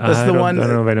Radio. That's the one. I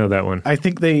don't know if I know that one. I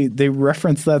think they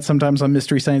reference that sometimes on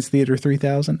Mystery Science Theater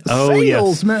 3000. Oh,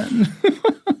 Salesman. Yes.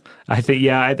 I think,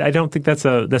 I don't think that's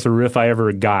a riff I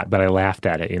ever got, but I laughed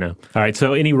at it, you know. All right,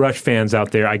 so any Rush fans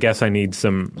out there, I guess I need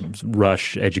some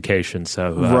Rush education.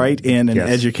 So write in and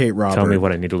educate Robert. Tell me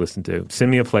what I need to listen to. Send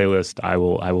me a playlist. I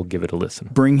will give it a listen.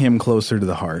 Bring him closer to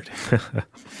the heart.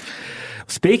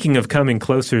 Speaking of coming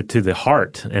closer to the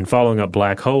heart and following up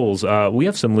black holes, we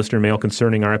have some listener mail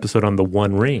concerning our episode on the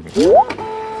One Ring.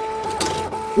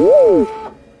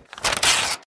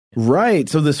 Right.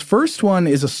 So this first one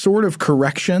is a sort of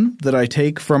correction that I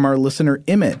take from our listener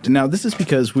Emmett. Now, this is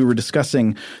because we were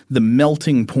discussing the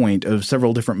melting point of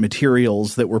several different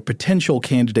materials that were potential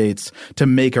candidates to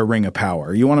make a ring of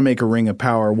power. You want to make a ring of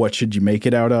power, what should you make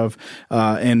it out of?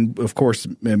 And, of course,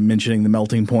 mentioning the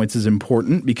melting points is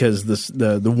important because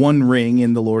the one ring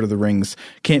in the Lord of the Rings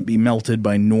can't be melted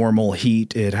by normal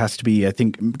heat. It has to be, I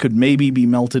think, could maybe be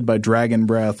melted by dragon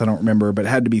breath. I don't remember, but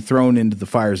had to be thrown into the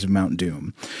fires of Mount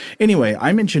Doom. Anyway,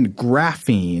 I mentioned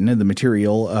graphene, the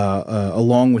material,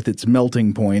 along with its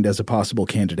melting point as a possible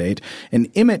candidate,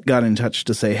 and Emmett got in touch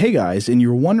to say, hey guys, in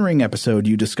your One Ring episode,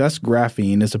 you discussed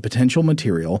graphene as a potential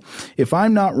material. If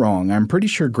I'm not wrong, I'm pretty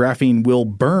sure graphene will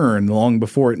burn long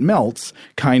before it melts,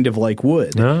 kind of like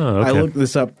wood. Oh, okay. I looked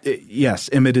this up. Yes,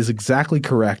 Emmett is exactly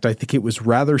correct. I think it was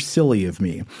rather silly of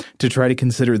me to try to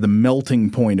consider the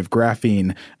melting point of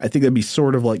graphene. I think that'd be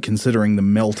sort of like considering the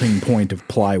melting point of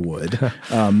plywood.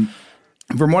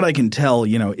 From what I can tell,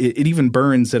 you know, it even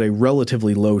burns at a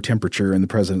relatively low temperature in the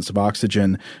presence of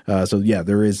oxygen. So, yeah,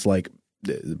 there is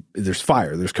there's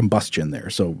fire, there's combustion there.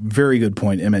 So very good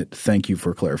point, Emmett. Thank you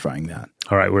for clarifying that.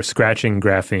 All right, we're scratching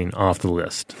graphene off the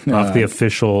list, off the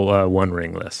official One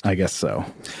Ring list. I guess so.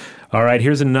 All right,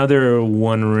 here's another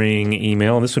One Ring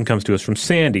email, and this one comes to us from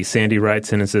Sandy. Sandy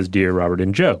writes in and says, Dear Robert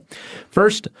and Joe,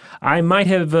 first, I might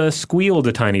have squealed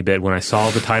a tiny bit when I saw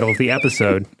the title of the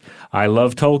episode. I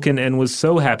love Tolkien and was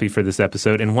so happy for this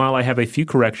episode, and while I have a few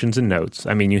corrections and notes,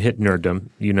 I mean, you hit nerddom,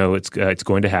 you know it's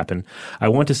going to happen, I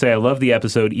want to say I love the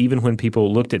episode even when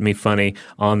people looked at me funny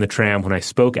on the tram when I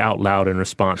spoke out loud in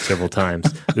response several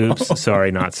times. Oops,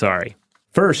 sorry, not sorry.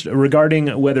 First,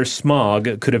 regarding whether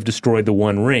Smaug could have destroyed the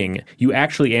One Ring, you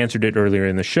actually answered it earlier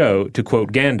in the show, to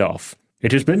quote Gandalf.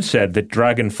 It has been said that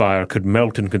dragon fire could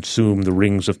melt and consume the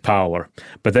rings of power,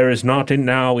 but there is not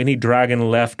now any dragon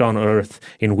left on earth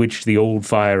in which the old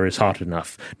fire is hot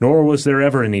enough, nor was there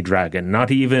ever any dragon,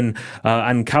 not even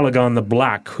Calagon the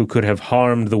Black, who could have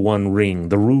harmed the One Ring,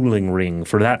 the ruling ring,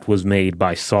 for that was made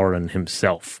by Sauron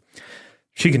himself.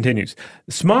 She continues,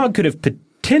 Smaug could have potentially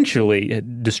potentially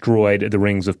destroyed the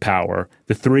rings of power,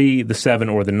 the 3, the 7,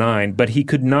 or the 9, but he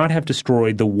could not have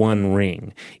destroyed the one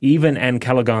ring. Even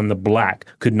Ancalagon the Black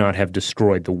could not have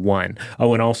destroyed the one.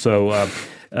 Oh, and also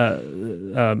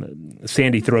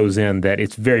Sandy throws in that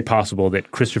it's very possible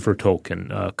that Christopher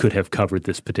Tolkien could have covered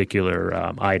this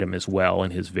particular item as well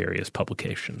in his various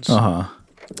publications.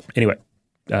 Anyway,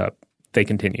 they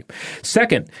continue.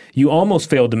 Second, you almost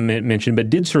failed to mention, but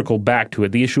did circle back to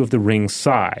it, the issue of the ring's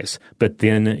size. But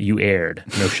then you erred.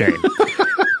 No shame.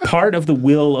 Part of the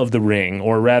will of the ring,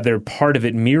 or rather part of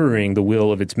it mirroring the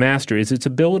will of its master, is its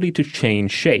ability to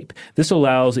change shape. This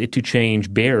allows it to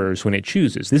change bearers when it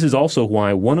chooses. This is also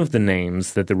why one of the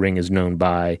names that the ring is known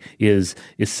by is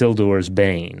Isildur's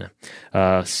Bane.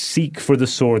 Seek for the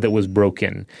sword that was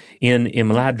broken. In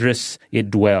Imladris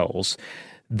it dwells.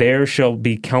 There shall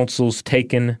be counsels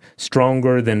taken,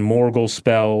 stronger than Morgul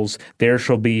spells. There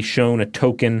shall be shown a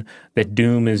token that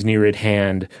doom is near at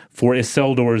hand, for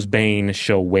Isildur's bane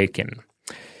shall waken,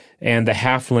 and the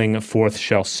halfling forth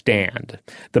shall stand.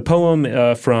 The poem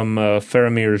from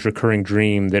Faramir's recurring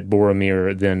dream that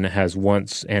Boromir then has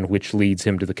once, and which leads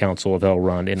him to the Council of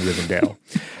Elrond in Rivendell.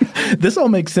 This all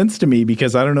makes sense to me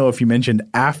because I don't know if you mentioned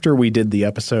after we did the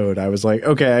episode, I was like,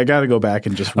 okay, I got to go back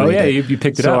and just read it. Oh, yeah, you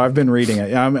picked it up. So I've been reading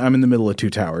it. I'm in the middle of Two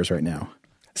Towers right now.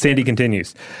 Sandy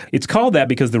continues. It's called that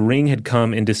because the ring had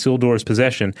come into Isildur's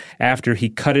possession after he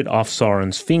cut it off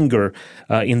Sauron's finger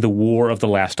in the War of the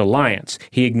Last Alliance.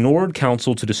 He ignored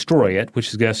counsel to destroy it, which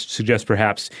suggests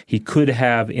perhaps he could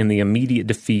have in the immediate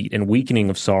defeat and weakening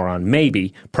of Sauron.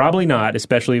 Maybe, probably not,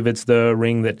 especially if it's the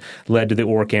ring that led to the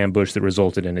orc ambush that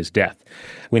resulted in his death.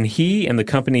 When he and the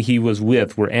company he was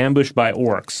with were ambushed by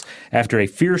orcs, after a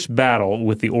fierce battle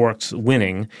with the orcs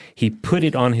winning, he put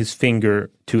it on his finger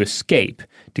to escape,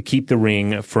 to keep the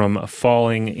ring from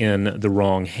falling in the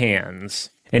wrong hands,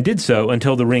 and did so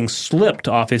until the ring slipped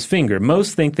off his finger.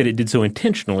 Most think that it did so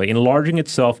intentionally, enlarging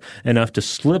itself enough to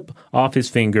slip off his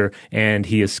finger, and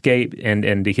he escaped,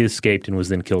 and he escaped and was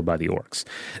then killed by the orcs.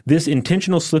 This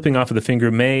intentional slipping off of the finger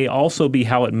may also be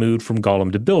how it moved from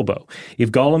Gollum to Bilbo.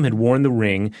 If Gollum had worn the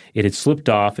ring, it had slipped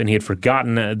off, and he had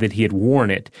forgotten that he had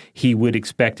worn it, he would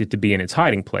expect it to be in its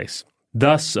hiding place.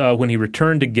 Thus, when he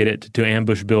returned to get it to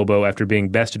ambush Bilbo after being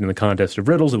bested in the contest of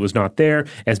riddles, it was not there,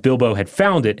 as Bilbo had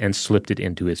found it and slipped it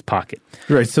into his pocket.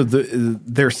 Right. So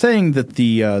they're saying that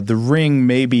the ring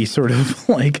may be sort of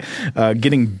like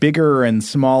getting bigger and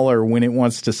smaller when it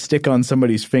wants to stick on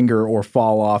somebody's finger or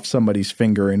fall off somebody's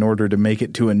finger in order to make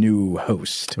it to a new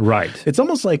host. Right. It's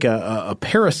almost like a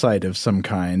parasite of some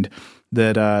kind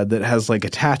that has like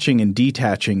attaching and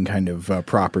detaching kind of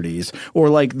properties, or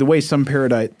like the way some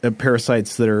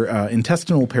parasites that are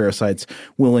intestinal parasites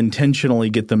will intentionally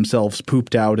get themselves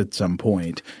pooped out at some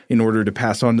point in order to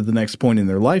pass on to the next point in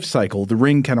their life cycle. The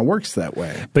ring kind of works that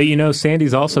way. But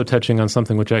Sandy's also touching on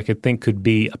something which I could think could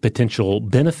be a potential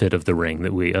benefit of the ring,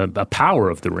 a power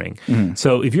of the ring. Mm-hmm.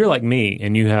 So if you're like me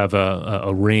and you have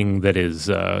a ring that is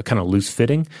kind of loose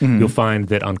fitting, mm-hmm. you'll find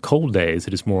that on cold days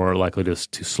it is more likely to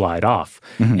slide off.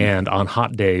 Mm-hmm. And on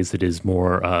hot days, it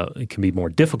can be more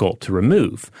difficult to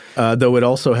remove. Though it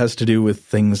also has to do with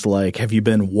things like, have you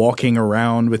been walking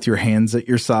around with your hands at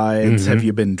your sides? Mm-hmm. Have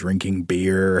you been drinking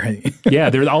beer?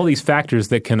 Yeah, there are all these factors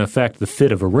that can affect the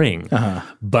fit of a ring. Uh-huh.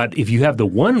 But if you have the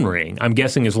one ring, I'm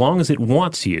guessing as long as it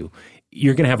wants you,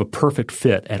 you're going to have a perfect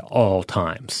fit at all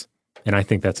times. And I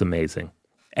think that's amazing.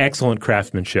 Excellent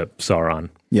craftsmanship, Sauron.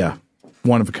 Yeah,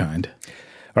 one of a kind.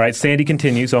 All right, Sandy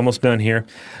continues, almost done here.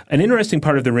 An interesting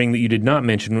part of the ring that you did not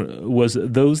mention was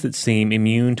those that seem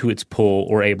immune to its pull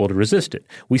or able to resist it.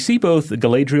 We see both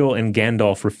Galadriel and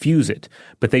Gandalf refuse it,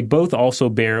 but they both also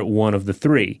bear one of the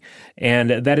three. And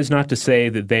that is not to say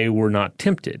that they were not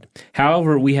tempted.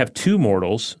 However, we have two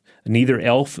mortals, neither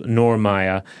elf nor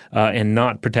Maya, and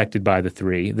not protected by the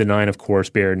three. The nine, of course,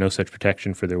 bear no such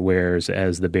protection for their wares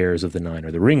as the bearers of the nine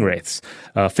are the ring wraiths,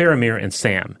 Faramir and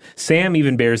Sam. Sam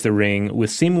even bears the ring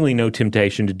with seemingly no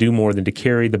temptation to do more than to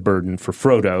carry the burden for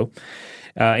Frodo.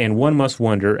 And one must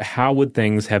wonder, how would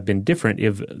things have been different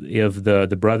if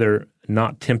the brother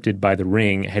not tempted by the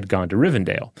ring had gone to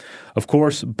Rivendell? Of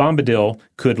course, Bombadil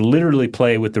could literally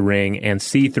play with the ring and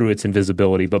see through its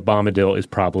invisibility, but Bombadil is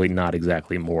probably not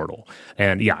exactly mortal.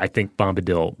 And yeah, I think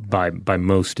Bombadil, by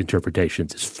most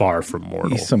interpretations, is far from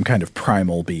mortal. He's some kind of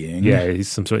primal being. Yeah, he's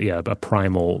some sort of, a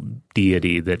primal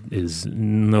deity that is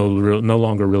no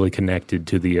longer really connected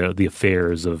to the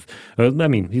affairs of.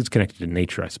 He's connected to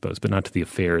nature, I suppose, but not to the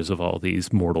affairs of all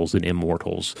these mortals and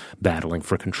immortals battling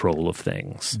for control of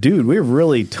things. Dude, we have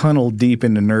really tunneled deep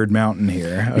into Nerd Mountain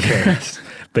here. Okay.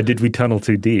 But did we tunnel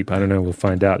too deep? I don't know. We'll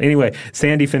find out. Anyway,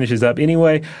 Sandy finishes up.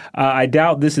 Anyway, I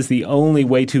doubt this is the only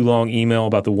way too long email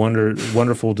about the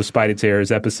wonderful Despite Its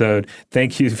Errors episode.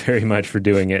 Thank you very much for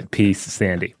doing it. Peace,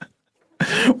 Sandy.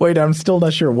 Wait, I'm still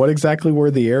not sure. What exactly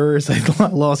were the errors? I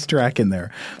lost track in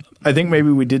there. I think maybe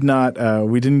we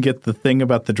didn't get the thing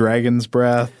about the dragon's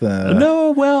breath.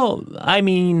 No, well, I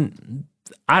mean,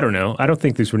 I don't know. I don't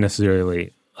think these were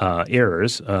necessarily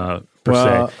errors per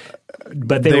se.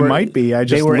 But they might be. I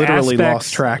just literally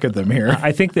lost track of them here.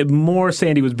 I think that more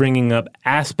Sandy was bringing up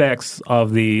aspects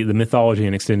of the mythology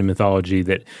and extended mythology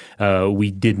that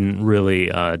we didn't really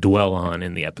dwell on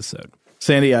in the episode.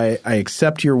 Sandy, I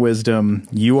accept your wisdom.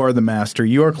 You are the master.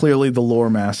 You are clearly the lore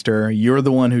master. You're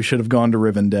the one who should have gone to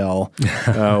Rivendell.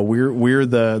 We're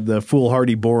the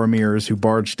foolhardy Boromirs who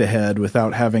barged ahead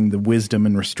without having the wisdom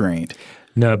and restraint.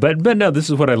 No, but no, this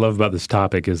is what I love about this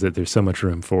topic is that there's so much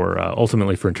room for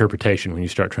ultimately for interpretation when you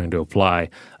start trying to apply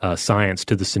science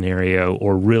to the scenario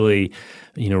or really,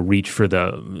 reach for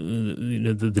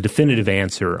the definitive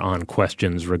answer on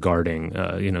questions regarding,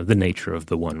 the nature of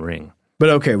the One Ring. But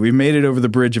okay, we've made it over the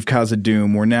bridge of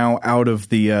Khazad-dûm. We're now out of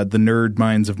the nerd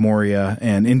mines of Moria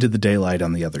and into the daylight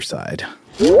on the other side.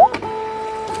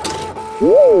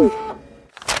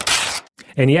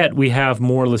 And yet we have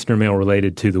more listener mail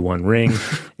related to the One Ring,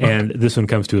 and this one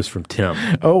comes to us from Tim.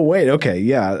 Oh, wait, okay,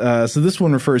 yeah. So this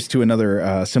one refers to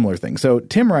another similar thing. So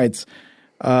Tim writes,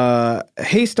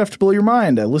 hey, Stuff to Blow Your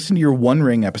Mind. I listened to your One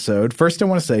Ring episode. First, I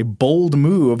want to say, bold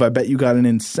move. I bet you got an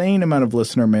insane amount of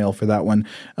listener mail for that one.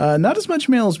 Not as much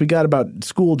mail as we got about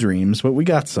school dreams, but we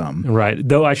got some. Right.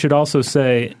 Though I should also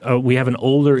say we have an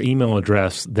older email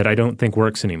address that I don't think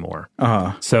works anymore.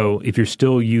 Uh-huh. So if you're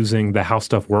still using the How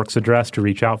Stuff Works address to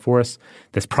reach out for us,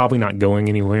 that's probably not going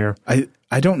anywhere.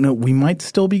 I don't know. We might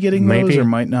still be getting those or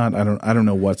might not. I don't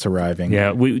know what's arriving.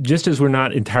 Yeah, just as we're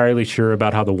not entirely sure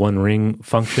about how the One Ring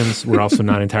functions, we're also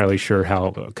not entirely sure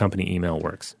how company email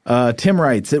works. Tim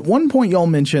writes, at one point y'all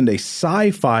mentioned a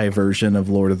sci-fi version of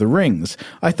Lord of the Rings.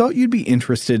 I thought you'd be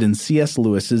interested in C.S.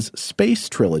 Lewis's Space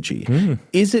Trilogy.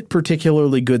 Is it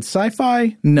particularly good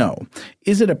sci-fi? No.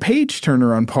 Is it a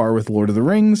page-turner on par with Lord of the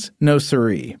Rings? No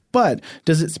siree. But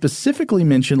does it specifically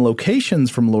mention locations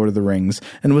from Lord of the Rings,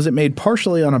 and was it made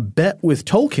partially on a bet with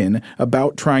Tolkien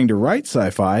about trying to write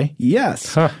sci-fi?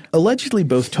 Yes. Allegedly,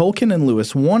 both Tolkien and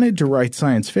Lewis wanted to write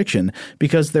science fiction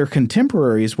because their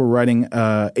contemporaries were writing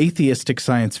atheistic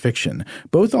science fiction.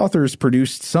 Both authors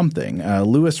produced something.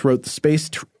 Lewis wrote the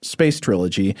Space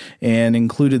Trilogy and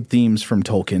included themes from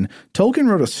Tolkien. Tolkien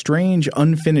wrote a strange,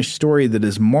 unfinished story that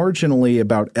is marginally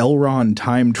about Elrond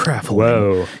time traveling.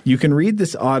 Whoa. You can read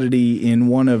this oddity in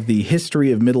one of the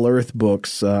History of Middle-earth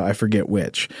books, I forget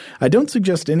which. I don't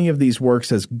suggest any of these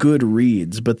works as good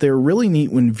reads, but they're really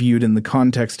neat when viewed in the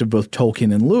context of both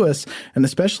Tolkien and Lewis, and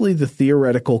especially the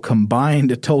theoretical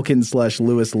combined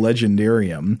Tolkien/Lewis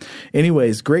legendarium.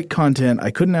 Anyways, great content.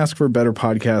 I couldn't ask for a better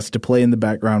podcast to play in the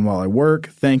background while I work.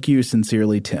 Thank you.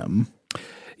 Sincerely, Tim.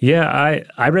 Yeah,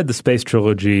 I read the Space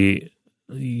Trilogy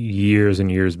years and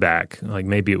years back. Like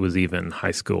maybe it was even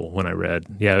high school when I read.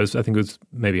 Yeah, I think it was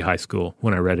maybe high school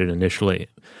when I read it initially.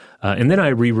 And then I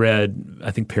reread,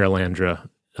 I think, Perelandra,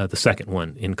 the second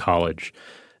one, in college.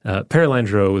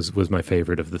 Perelandra was my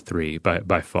favorite of the three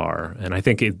by far. And I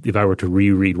think if I were to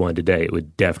reread one today, it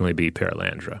would definitely be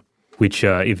Perelandra, which,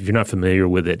 if you're not familiar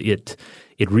with it, it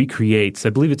recreates,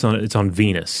 I believe it's on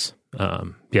Venus.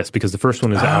 Yes, because the first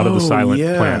one is out of the silent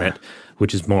planet,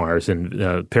 which is Mars, and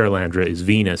Perelandra is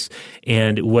Venus.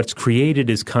 And what's created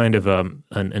is kind of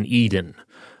an Eden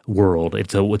world.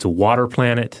 It's a water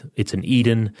planet. It's an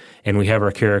Eden, and we have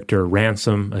our character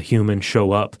Ransom, a human,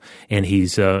 show up, and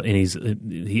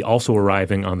he also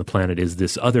arriving on the planet is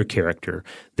this other character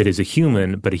that is a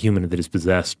human, but a human that is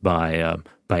possessed by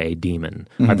a demon.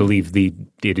 Mm-hmm. I believe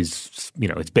it is,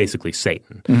 it's basically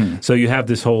Satan. Mm-hmm. So you have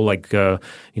this whole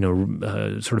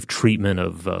sort of treatment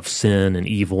of sin and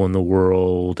evil in the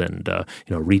world, and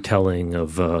retelling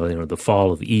of the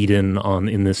fall of Eden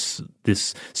in this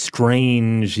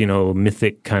strange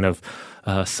mythic kind of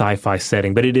sci-fi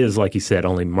setting, but it is, like you said,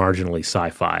 only marginally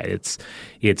sci-fi. It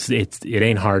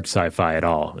ain't hard sci-fi at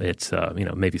all. It's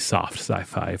maybe soft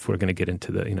sci-fi if we're going to get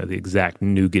into the exact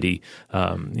nougaty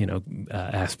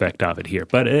aspect of it here.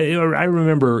 But I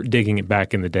remember digging it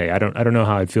back in the day. I don't know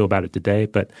how I'd feel about it today,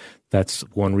 but that's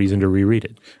one reason to reread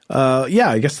it.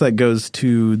 I guess that goes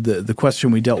to the question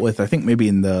we dealt with, I think maybe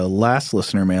in the last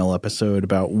listener mail episode,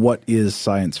 about what is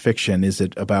science fiction. Is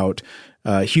it about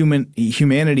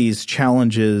humanity's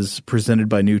challenges presented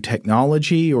by new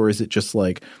technology, or is it just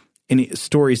like any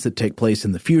stories that take place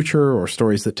in the future or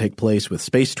stories that take place with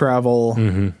space travel.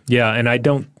 Mm-hmm. Yeah, and I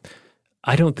don't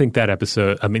think that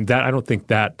episode. I mean, I don't think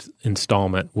that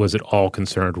installment was at all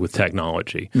concerned with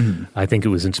technology. Mm-hmm. I think it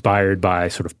was inspired by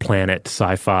sort of planet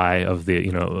sci-fi of the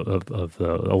of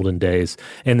the olden days,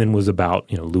 and then was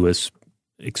about Lewis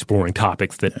exploring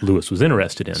topics that Lewis was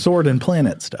interested in. Sword and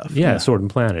Planet stuff. Yeah, Sword and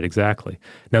Planet, exactly.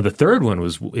 Now the third one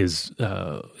is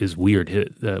weird.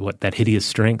 That Hideous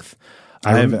Strength.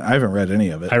 I haven't read any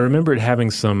of it. I remember it having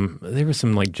there was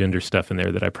some like gender stuff in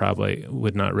there that I probably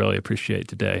would not really appreciate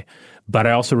today. But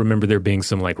I also remember there being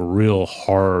some like real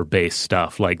horror-based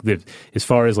stuff. Like as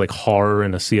far as like horror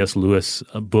in a C.S. Lewis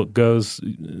book goes,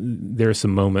 there are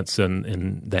some moments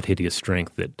in that Hideous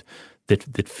Strength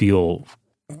that feel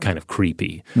kind of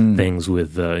creepy. Things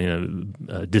with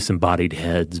disembodied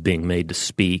heads being made to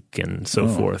speak and so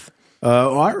forth.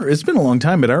 It's been a long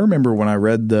time, but I remember when I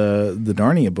read the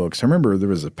Narnia books, I remember there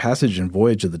was a passage in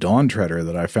Voyage of the Dawn Treader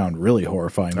that I found really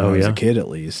horrifying when I was a kid, at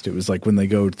least. It was like when they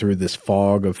go through this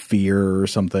fog of fear or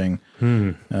something. I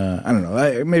don't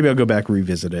know. Maybe I'll go back and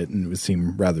revisit it, and it would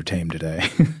seem rather tame today.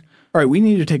 All right, we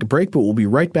need to take a break, but we'll be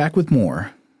right back with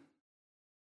more.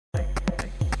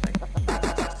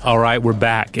 All right, we're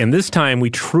back. And this time we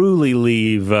truly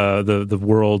leave the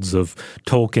worlds of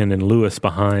Tolkien and Lewis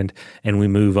behind, and we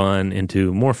move on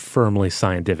into more firmly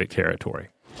scientific territory.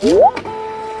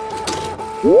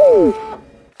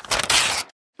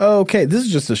 Okay, this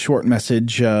is just a short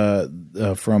message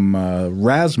from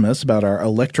Rasmus about our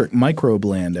Electric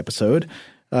Microbe-Land episode.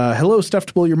 Hello, Stuff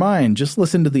to Blow Your Mind. Just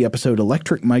listened to the episode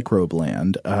Electric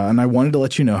Microbe-Land, and I wanted to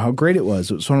let you know how great it was.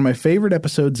 It was one of my favorite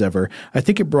episodes ever. I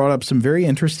think it brought up some very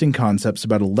interesting concepts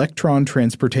about electron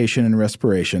transportation and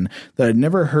respiration that I'd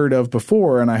never heard of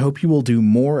before, and I hope you will do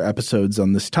more episodes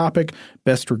on this topic.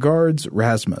 Best regards,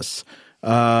 Rasmus.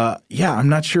 I'm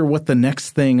not sure what the next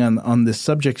thing on this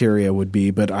subject area would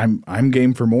be, but I'm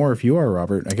game for more if you are,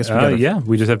 Robert. I guess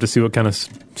we just have to see what kind of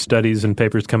studies and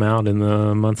papers come out in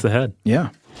the months ahead.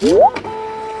 Yeah.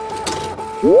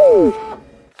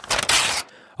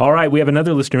 All right, we have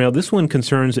another listener mail. This one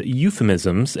concerns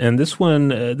euphemisms, and this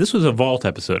was a Vault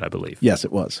episode, I believe. Yes,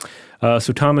 it was.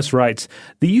 So Thomas writes,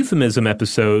 the euphemism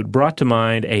episode brought to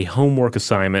mind a homework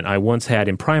assignment I once had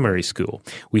in primary school.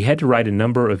 We had to write a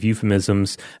number of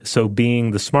euphemisms, so being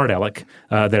the smart aleck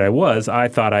that I was, I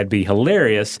thought I'd be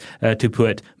hilarious to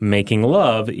put making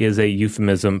love is a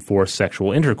euphemism for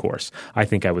sexual intercourse. I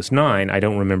think I was 9. I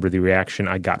don't remember the reaction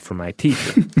I got from my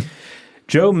teacher.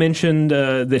 Joe mentioned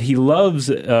that he loves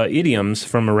idioms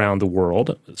from around the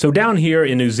world. So down here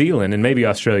in New Zealand, and maybe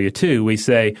Australia too, we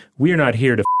say, we're not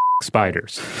here to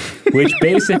spiders, which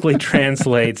basically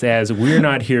translates as we're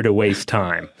not here to waste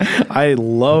time. I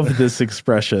love this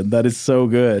expression. That is so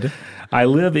good. I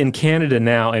live in Canada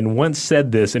now and once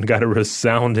said this and got a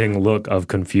resounding look of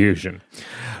confusion.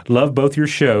 Love both your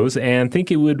shows and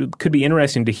think it could be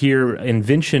interesting to hear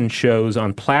invention shows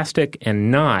on plastic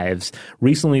and knives.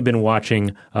 Recently been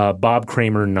watching Bob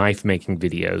Kramer knife making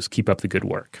videos. Keep up the good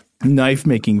work. Knife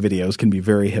making videos can be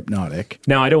very hypnotic.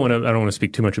 Now, I don't want to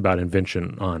speak too much about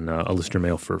invention on a listener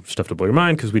mail for Stuff to Blow Your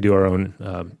Mind because we do our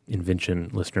own invention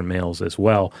listener mails as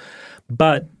well.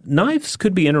 But knives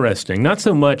could be interesting, not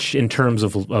so much in terms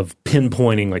of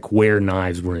pinpointing like where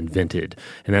knives were invented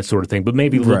and that sort of thing, but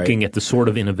maybe looking at the sort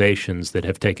of innovations that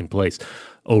have taken place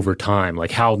over time,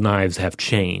 like how knives have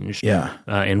changed,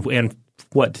 and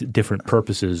what different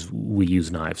purposes we use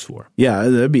knives for. Yeah,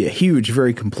 that'd be a huge,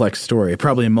 very complex story,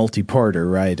 probably a multi-parter,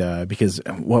 right? Because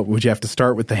what would you have to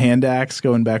start with the hand axe,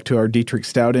 going back to our Dietrich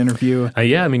Stout interview?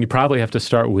 Yeah, I mean, you probably have to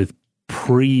start with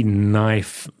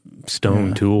pre-knife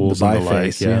stone tools and the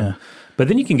like. Yeah. But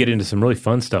then you can get into some really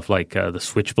fun stuff like the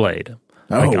switchblade.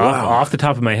 Off the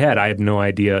top of my head, I have no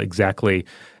idea exactly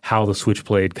how the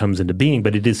switchblade comes into being,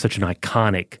 but it is such an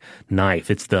iconic knife.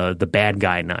 It's the bad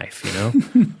guy knife, you know?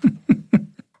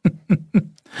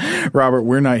 Robert,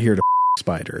 we're not here to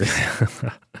spiders.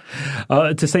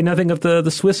 To say nothing of the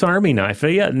Swiss Army knife.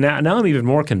 Now I'm even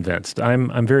more convinced.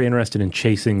 I'm very interested in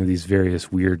chasing these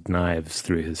various weird knives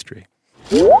through history.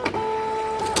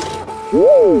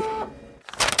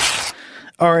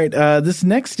 All right, this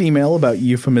next email about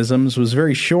euphemisms was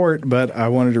very short, but I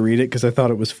wanted to read it because I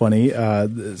thought it was funny. So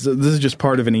this is just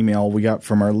part of an email we got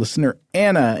from our listener,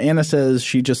 Anna. Anna says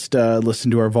she just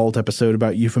listened to our Vault episode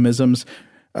about euphemisms.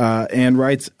 and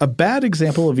writes, a bad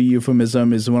example of a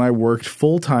euphemism is when I worked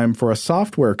full-time for a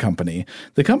software company.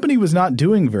 The company was not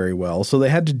doing very well, so they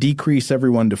had to decrease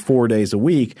everyone to 4 days a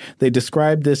week. They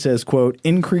described this as, quote,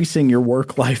 increasing your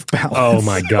work-life balance. Oh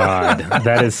my God.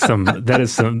 That is some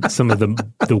of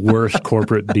the worst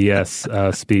corporate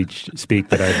BS speak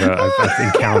that I've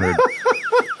encountered.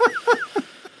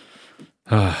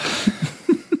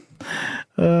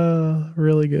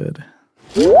 Really good.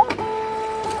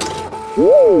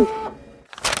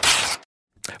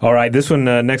 All right, this one,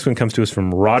 next one comes to us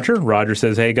from Roger. Roger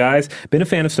says, hey guys, been a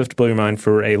fan of Stuff to Blow Your Mind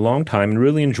for a long time and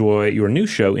really enjoy your new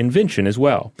show, Invention, as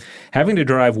well. Having to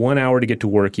drive 1 hour to get to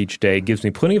work each day gives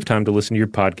me plenty of time to listen to your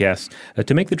podcast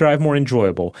to make the drive more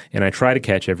enjoyable, and I try to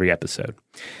catch every episode.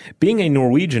 Being a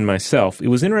Norwegian myself, it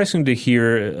was interesting to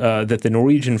hear that the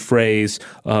Norwegian phrase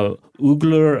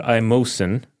Ugler i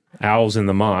mosen, owls in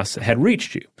the moss, had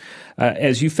reached you.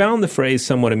 As you found the phrase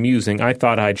somewhat amusing, I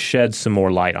thought I'd shed some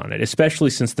more light on it,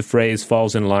 especially since the phrase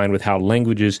falls in line with how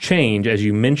languages change, as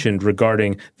you mentioned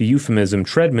regarding the euphemism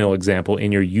treadmill example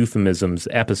in your euphemisms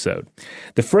episode.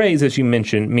 The phrase, as you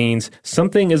mentioned, means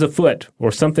something is afoot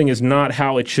or something is not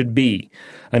how it should be.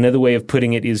 Another way of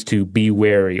putting it is to be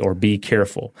wary or be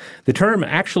careful. The term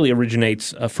actually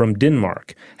originates from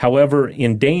Denmark. However,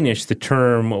 in Danish, the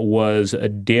term was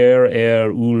der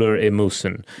uler i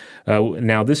mosen.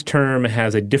 Now, this term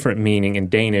has a different meaning in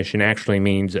Danish and actually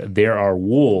means there are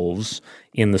wolves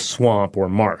in the swamp or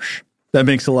marsh. That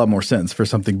makes a lot more sense for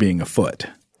something being afoot.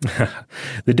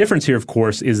 The difference here, of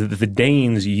course, is that the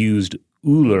Danes used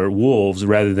uler, wolves,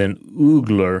 rather than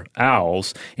ugler,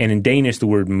 owls. And in Danish, the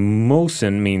word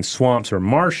mosen means swamps or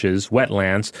marshes,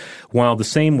 wetlands, while the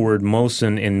same word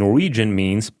mosen in Norwegian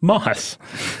means moss.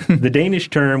 The Danish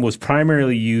term was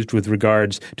primarily used with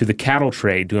regards to the cattle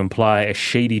trade to imply a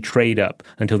shady trade-up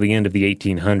until the end of the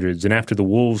 1800s. And after the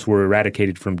wolves were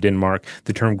eradicated from Denmark,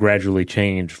 the term gradually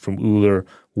changed from uler,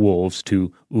 wolves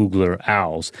to ugler,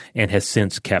 owls, and has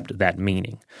since kept that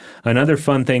meaning. Another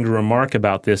fun thing to remark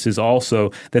about this is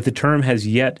also that the term has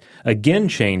yet again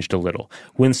changed a little.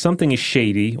 When something is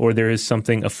shady or there is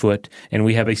something afoot, and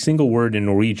we have a single word in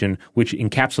Norwegian which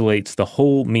encapsulates the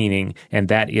whole meaning, and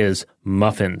that is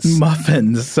muffins.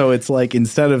 Muffins. So it's like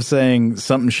instead of saying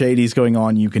something shady's going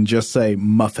on, you can just say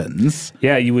muffins.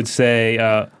 Yeah, you would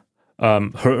say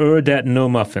her dat no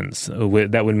muffins.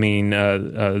 That would mean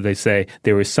they say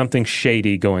there is something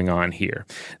shady going on here.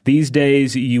 These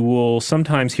days, you will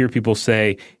sometimes hear people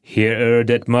say her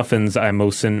dat muffins I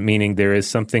mosen, meaning there is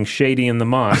something shady in the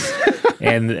moss.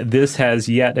 And this has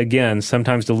yet again,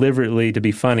 sometimes deliberately to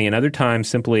be funny, and other times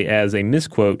simply as a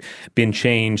misquote, been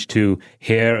changed to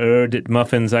her dat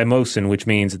muffins I mosen, which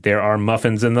means there are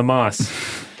muffins in the moss.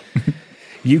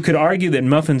 You could argue that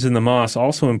muffins in the moss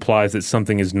also implies that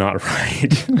something is not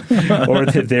right or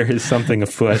that there is something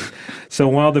afoot. So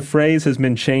while the phrase has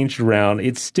been changed around,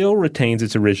 it still retains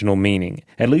its original meaning,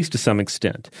 at least to some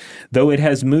extent. Though it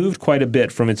has moved quite a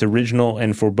bit from its original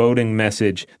and foreboding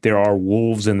message, there are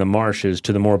wolves in the marshes,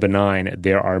 to the more benign,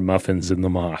 there are muffins in the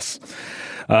moss.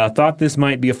 Thought this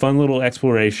might be a fun little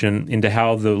exploration into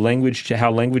how language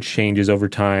changes over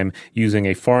time using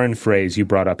a foreign phrase you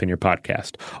brought up in your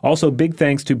podcast. Also, big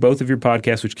thanks to both of your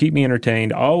podcasts, which keep me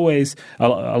entertained, always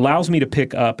allows me to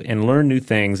pick up and learn new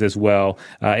things, as well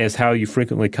as how you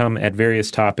frequently come at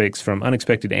various topics from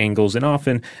unexpected angles, and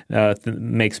often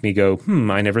makes me go,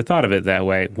 I never thought of it that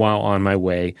way, while on my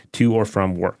way to or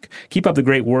from work. Keep up the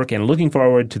great work, and looking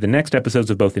forward to the next episodes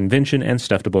of both Invention and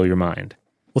Stuff to Blow Your Mind.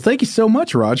 Well, thank you so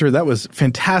much, Roger. That was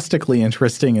fantastically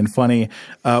interesting and funny.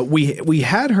 We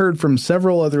had heard from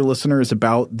several other listeners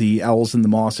about the owls in the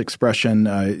moss expression.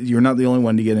 You're not the only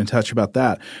one to get in touch about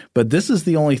that. But this is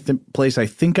the only place I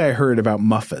think I heard about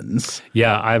muffins.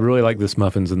 Yeah, I really like this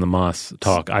muffins in the moss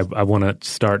talk. I want to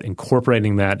start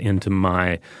incorporating that into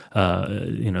my,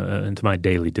 into my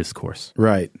daily discourse.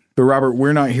 Right. But Robert,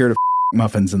 we're not here to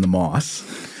muffins in the moss.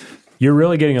 You're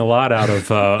really getting a lot out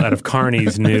of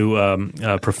Carney's new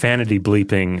profanity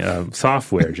bleeping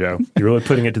software, Joe. You're really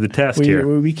putting it to the test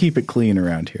here. We keep it clean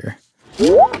around here.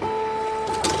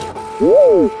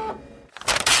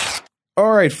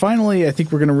 All right, finally, I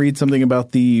think we're going to read something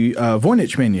about the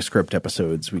Voynich manuscript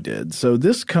episodes we did. So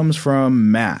this comes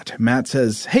from Matt. Matt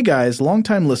says, hey guys,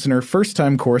 longtime listener,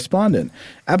 first-time correspondent.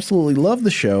 Absolutely love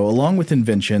the show, along with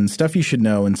Invention, stuff you should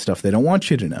know and stuff they don't want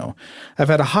you to know. I've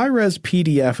had a high-res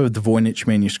PDF of the Voynich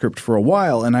manuscript for a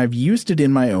while, and I've used it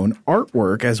in my own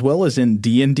artwork as well as in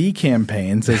D&D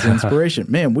campaigns as inspiration.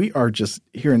 Man, we are just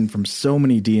hearing from so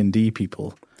many D&D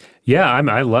people. Yeah,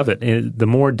 I love it. The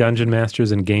more dungeon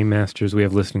masters and game masters we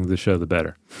have listening to the show, the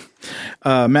better.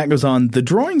 Matt goes on, the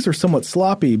drawings are somewhat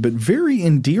sloppy, but very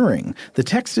endearing. The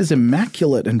text is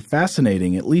immaculate and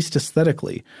fascinating, at least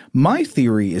aesthetically. My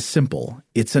theory is simple.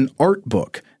 It's an art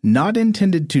book, not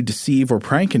intended to deceive or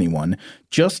prank anyone,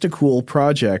 just a cool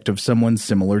project of someone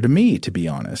similar to me, to be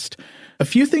honest. A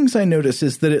few things I notice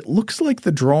is that it looks like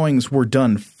the drawings were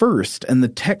done first and the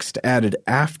text added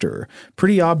after.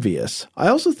 Pretty obvious. I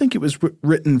also think it was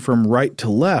written from right to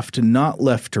left and not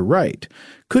left to right.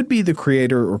 Could be the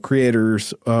creator or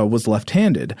creators was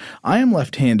left-handed. I am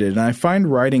left-handed, and I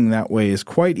find writing that way is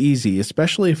quite easy,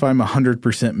 especially if I'm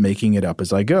 100% making it up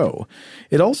as I go.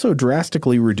 It also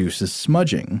drastically reduces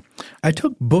smudging. I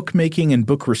took bookmaking and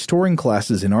book restoring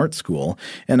classes in art school,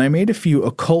 and I made a few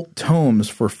occult tomes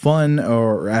for fun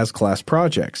or as class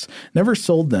projects. Never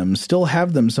sold them, still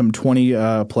have them some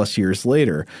 20-plus years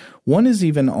later. One is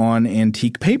even on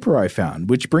antique paper I found,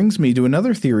 which brings me to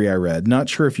another theory I read, not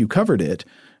sure if you covered it.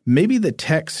 Maybe the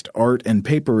text, art, and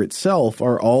paper itself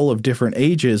are all of different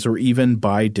ages or even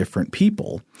by different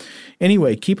people.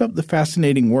 Anyway, keep up the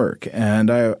fascinating work, and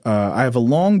I have a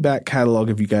long back catalog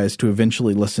of you guys to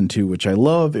eventually listen to, which I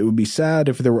love. It would be sad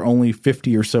if there were only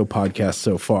 50 or so podcasts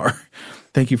so far.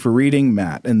 Thank you for reading,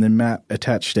 Matt. And then Matt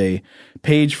attached a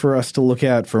page for us to look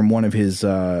at from one of his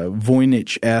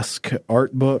Voynich-esque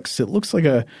art books. It looks like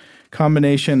a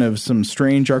combination of some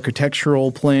strange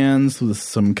architectural plans with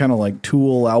some kind of like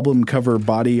Tool album cover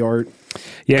body art.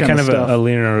 Yeah, kind of a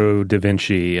Leonardo da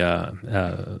Vinci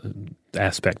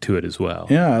aspect to it as well.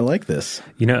 Yeah, I like this.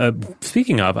 You know,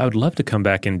 speaking of, I would love to come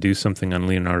back and do something on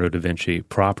Leonardo da Vinci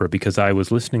proper, because I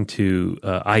was listening to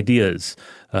Ideas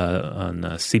on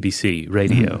CBC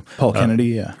radio. Mm-hmm. Paul Kennedy,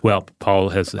 yeah. Well, Paul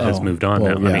has moved on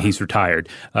now. Yeah. I mean, he's retired,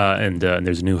 and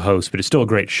there's a new host, but it's still a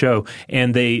great show.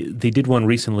 And they did one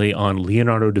recently on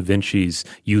Leonardo da Vinci's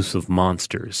use of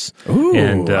monsters. Ooh.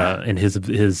 And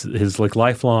his like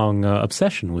lifelong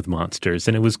obsession with monsters,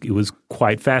 and it was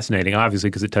quite fascinating, obviously,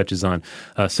 because it touches on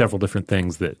several different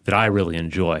things that I really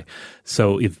enjoy.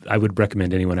 So if I would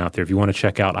recommend anyone out there, if you want to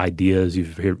check out Ideas,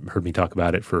 you've heard me talk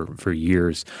about it for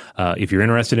years. If you're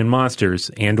interested in monsters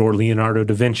and or Leonardo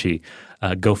da Vinci,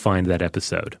 go find that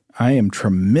episode. I am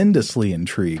tremendously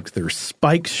intrigued. There's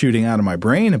spikes shooting out of my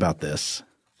brain about this.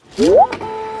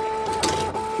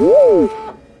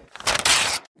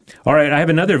 All right, I have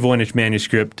another Voynich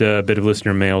manuscript bit of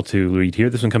listener mail to read here.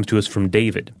 This one comes to us from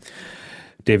David.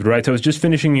 David writes, I was just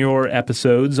finishing your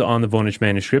episodes on the Voynich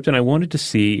manuscript, and I wanted to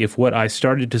see if what I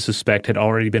started to suspect had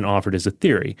already been offered as a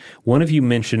theory. One of you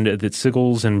mentioned that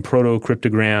sigils and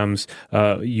proto-cryptograms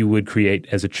you would create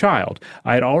as a child.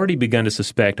 I had already begun to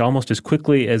suspect, almost as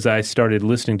quickly as I started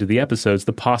listening to the episodes,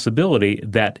 the possibility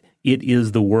that it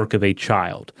is the work of a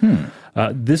child.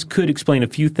 This could explain a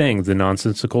few things: the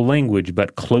nonsensical language,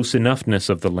 but close enoughness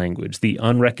of the language, the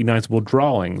unrecognizable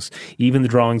drawings, even the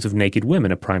drawings of naked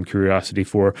women, a prime curiosity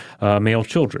for male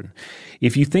children.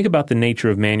 If you think about the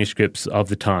nature of manuscripts of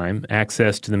the time,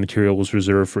 access to the material was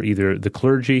reserved for either the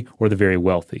clergy or the very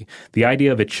wealthy. The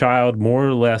idea of a child more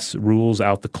or less rules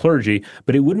out the clergy,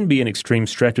 but it wouldn't be an extreme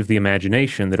stretch of the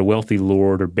imagination that a wealthy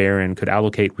lord or baron could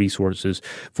allocate resources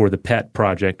for the pet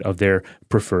project of their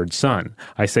preferred son.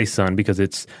 I say son because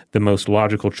it's the most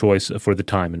logical choice for the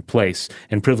time and place,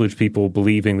 and privileged people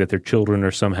believing that their children are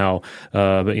somehow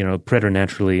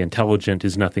preternaturally intelligent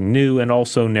is nothing new, and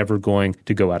also never going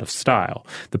to go out of style.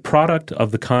 The product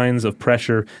of the kinds of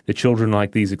pressure that children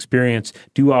like these experience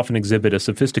do often exhibit a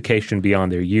sophistication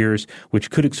beyond their years,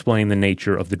 which could explain the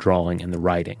nature of the drawing and the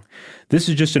writing. This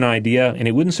is just an idea, and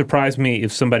it wouldn't surprise me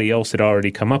if somebody else had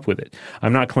already come up with it.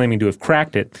 I'm not claiming to have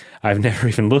cracked it. I've never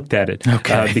even looked at it.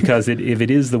 Okay. Because if it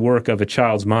is the work of a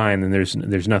child's mind, then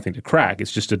there's nothing to crack.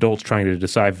 It's just adults trying to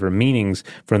decipher meanings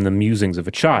from the musings of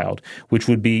a child, which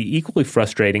would be equally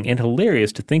frustrating and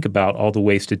hilarious to think about all the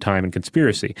wasted time and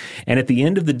conspiracy. And at the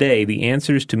end of the day, the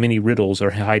answers to many riddles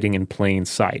are hiding in plain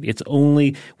sight. It's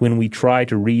only when we try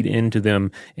to read into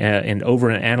them and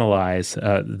overanalyze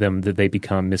them that they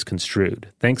become misconstrued.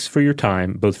 Thanks for your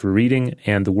time, both for reading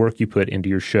and the work you put into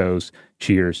your shows.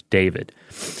 Cheers, David.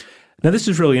 Now, this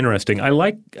is really interesting. I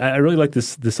really like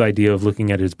this idea of looking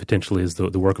at it as potentially as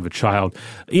the work of a child,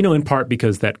 in part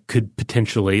because that could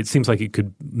potentially, it seems like it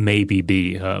could maybe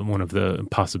be one of the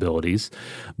possibilities.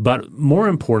 But more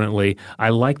importantly, I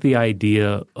like the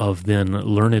idea of then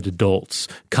learned adults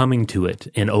coming to it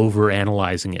and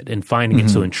overanalyzing it and finding it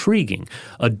so intriguing.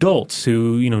 Adults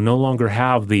who, no longer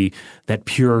have that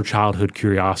pure childhood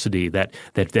curiosity,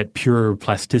 that pure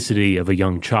plasticity of a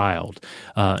young child.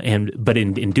 But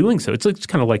in doing so, So it's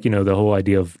kind of like, the whole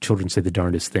idea of children say the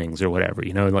darndest things or whatever,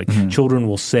 like children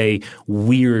will say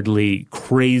weirdly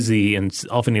crazy and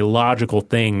often illogical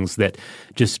things that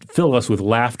just fill us with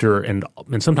laughter and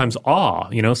sometimes awe.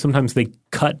 Sometimes they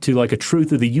cut to like a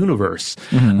truth of the universe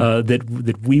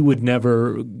that we would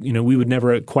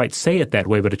never quite say it that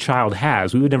way, but a child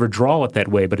has. We would never draw it that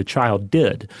way, but a child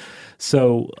did.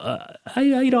 So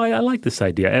I like this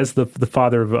idea. As the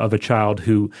father of a child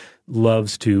who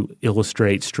loves to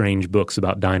illustrate strange books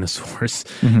about dinosaurs,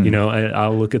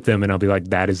 I'll look at them and I'll be like,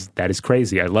 that is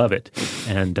crazy. I love it.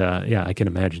 And I can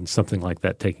imagine something like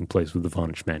that taking place with the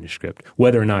Voynich manuscript,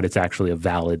 whether or not it's actually a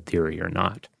valid theory or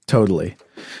not. Totally.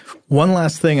 One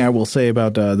last thing I will say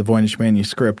about the Voynich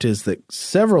manuscript is that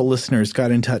several listeners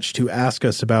got in touch to ask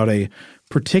us about a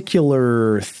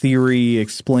particular theory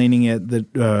explaining it that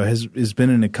has been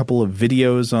in a couple of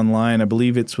videos online. I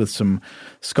believe it's with some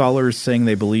scholars saying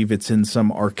they believe it's in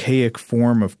some archaic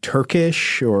form of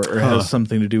Turkish or has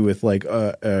something to do with like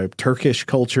a Turkish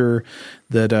culture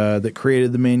that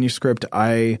created the manuscript.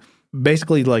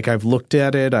 Basically, like I've looked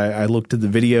at it, I looked at the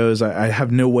videos. I have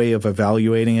no way of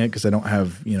evaluating it because I don't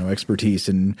have expertise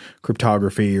in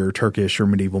cryptography or Turkish or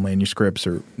medieval manuscripts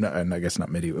and I guess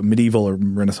not medieval or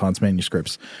Renaissance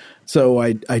manuscripts. So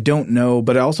I don't know,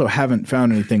 but I also haven't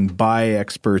found anything by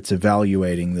experts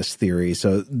evaluating this theory.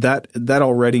 So that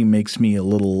already makes me a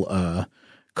little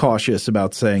cautious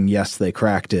about saying, yes, they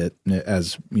cracked it,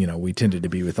 as we tended to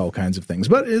be with all kinds of things.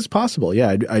 But it's possible.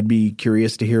 Yeah, I'd be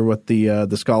curious to hear what the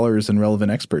scholars and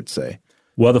relevant experts say.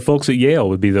 Well, the folks at Yale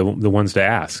would be the ones to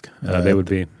ask. They would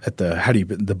be at the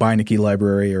the Beinecke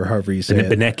Library or however you say it.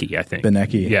 Beinecke, I think.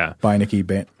 Beinecke, yeah.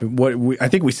 Beinecke. I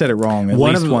think we said it wrong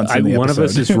once in the episode. One of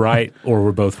us is right, or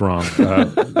we're both wrong.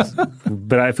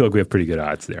 But I feel like we have pretty good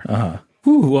odds there.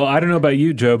 Well, I don't know about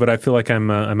you, Joe, but I feel like I'm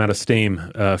out of steam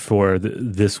for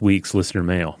this week's listener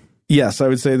mail. Yes, I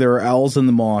would say there are owls in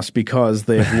the moss because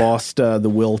they've lost the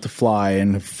will to fly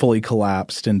and fully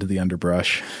collapsed into the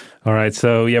underbrush. All right,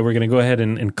 so we're going to go ahead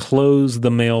and close the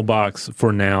mailbox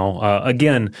for now.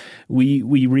 Again,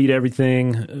 we read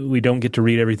everything. We don't get to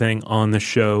read everything on the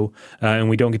show, and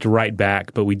we don't get to write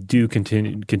back, but we do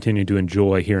continue to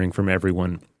enjoy hearing from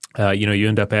everyone. You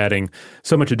end up adding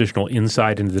so much additional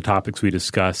insight into the topics we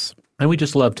discuss. And we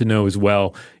just love to know as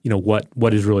well,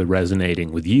 what is really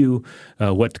resonating with you,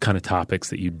 what kind of topics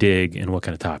that you dig, and what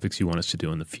kind of topics you want us to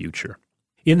do in the future.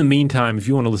 In the meantime, if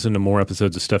you want to listen to more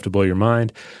episodes of Stuff to Blow Your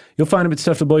Mind, you'll find them at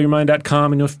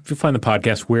stufftoblowyourmind.com, and you'll find the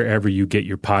podcast wherever you get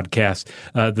your podcasts.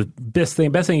 The best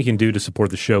thing you can do to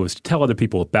support the show is to tell other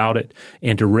people about it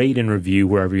and to rate and review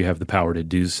wherever you have the power to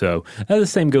do so. The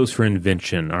same goes for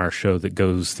Invention, our show that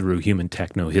goes through human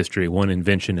techno history, one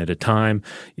invention at a time.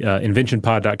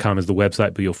 Inventionpod.com is the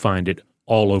website, but you'll find it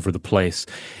all over the place.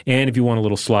 And if you want a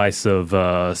little slice of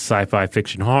sci-fi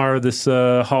fiction horror this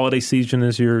holiday season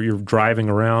as you're driving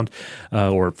around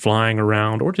or flying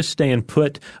around or just staying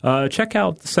put, check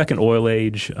out The Second Oil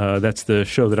Age. That's the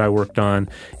show that I worked on.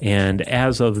 And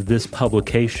as of this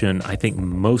publication, I think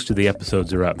most of the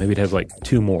episodes are up. Maybe it has like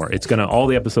 2 more. All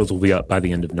the episodes will be up by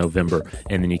the end of November,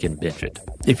 and then you can binge it.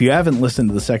 If you haven't listened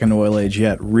to The Second Oil Age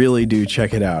yet, really do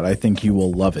check it out. I think you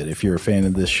will love it. If you're a fan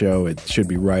of this show, it should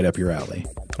be right up your alley.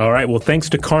 All right. Well, thanks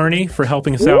to Carney for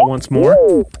helping us out once more.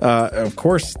 Of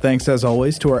course, thanks as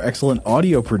always to our excellent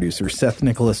audio producer, Seth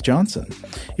Nicholas Johnson.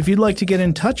 If you'd like to get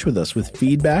in touch with us with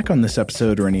feedback on this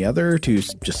episode or any other, to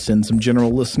just send some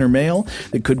general listener mail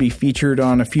that could be featured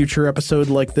on a future episode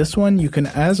like this one, you can,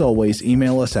 as always,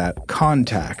 email us at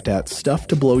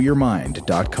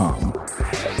contact@stufftoblowyourmind.com.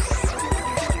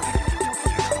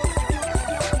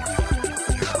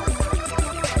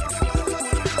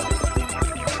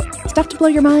 Stuff to Blow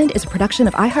Your Mind is a production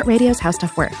of iHeartRadio's How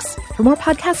Stuff Works. For more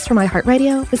podcasts from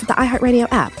iHeartRadio, visit the iHeartRadio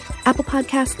app, Apple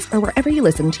Podcasts, or wherever you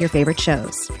listen to your favorite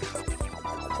shows.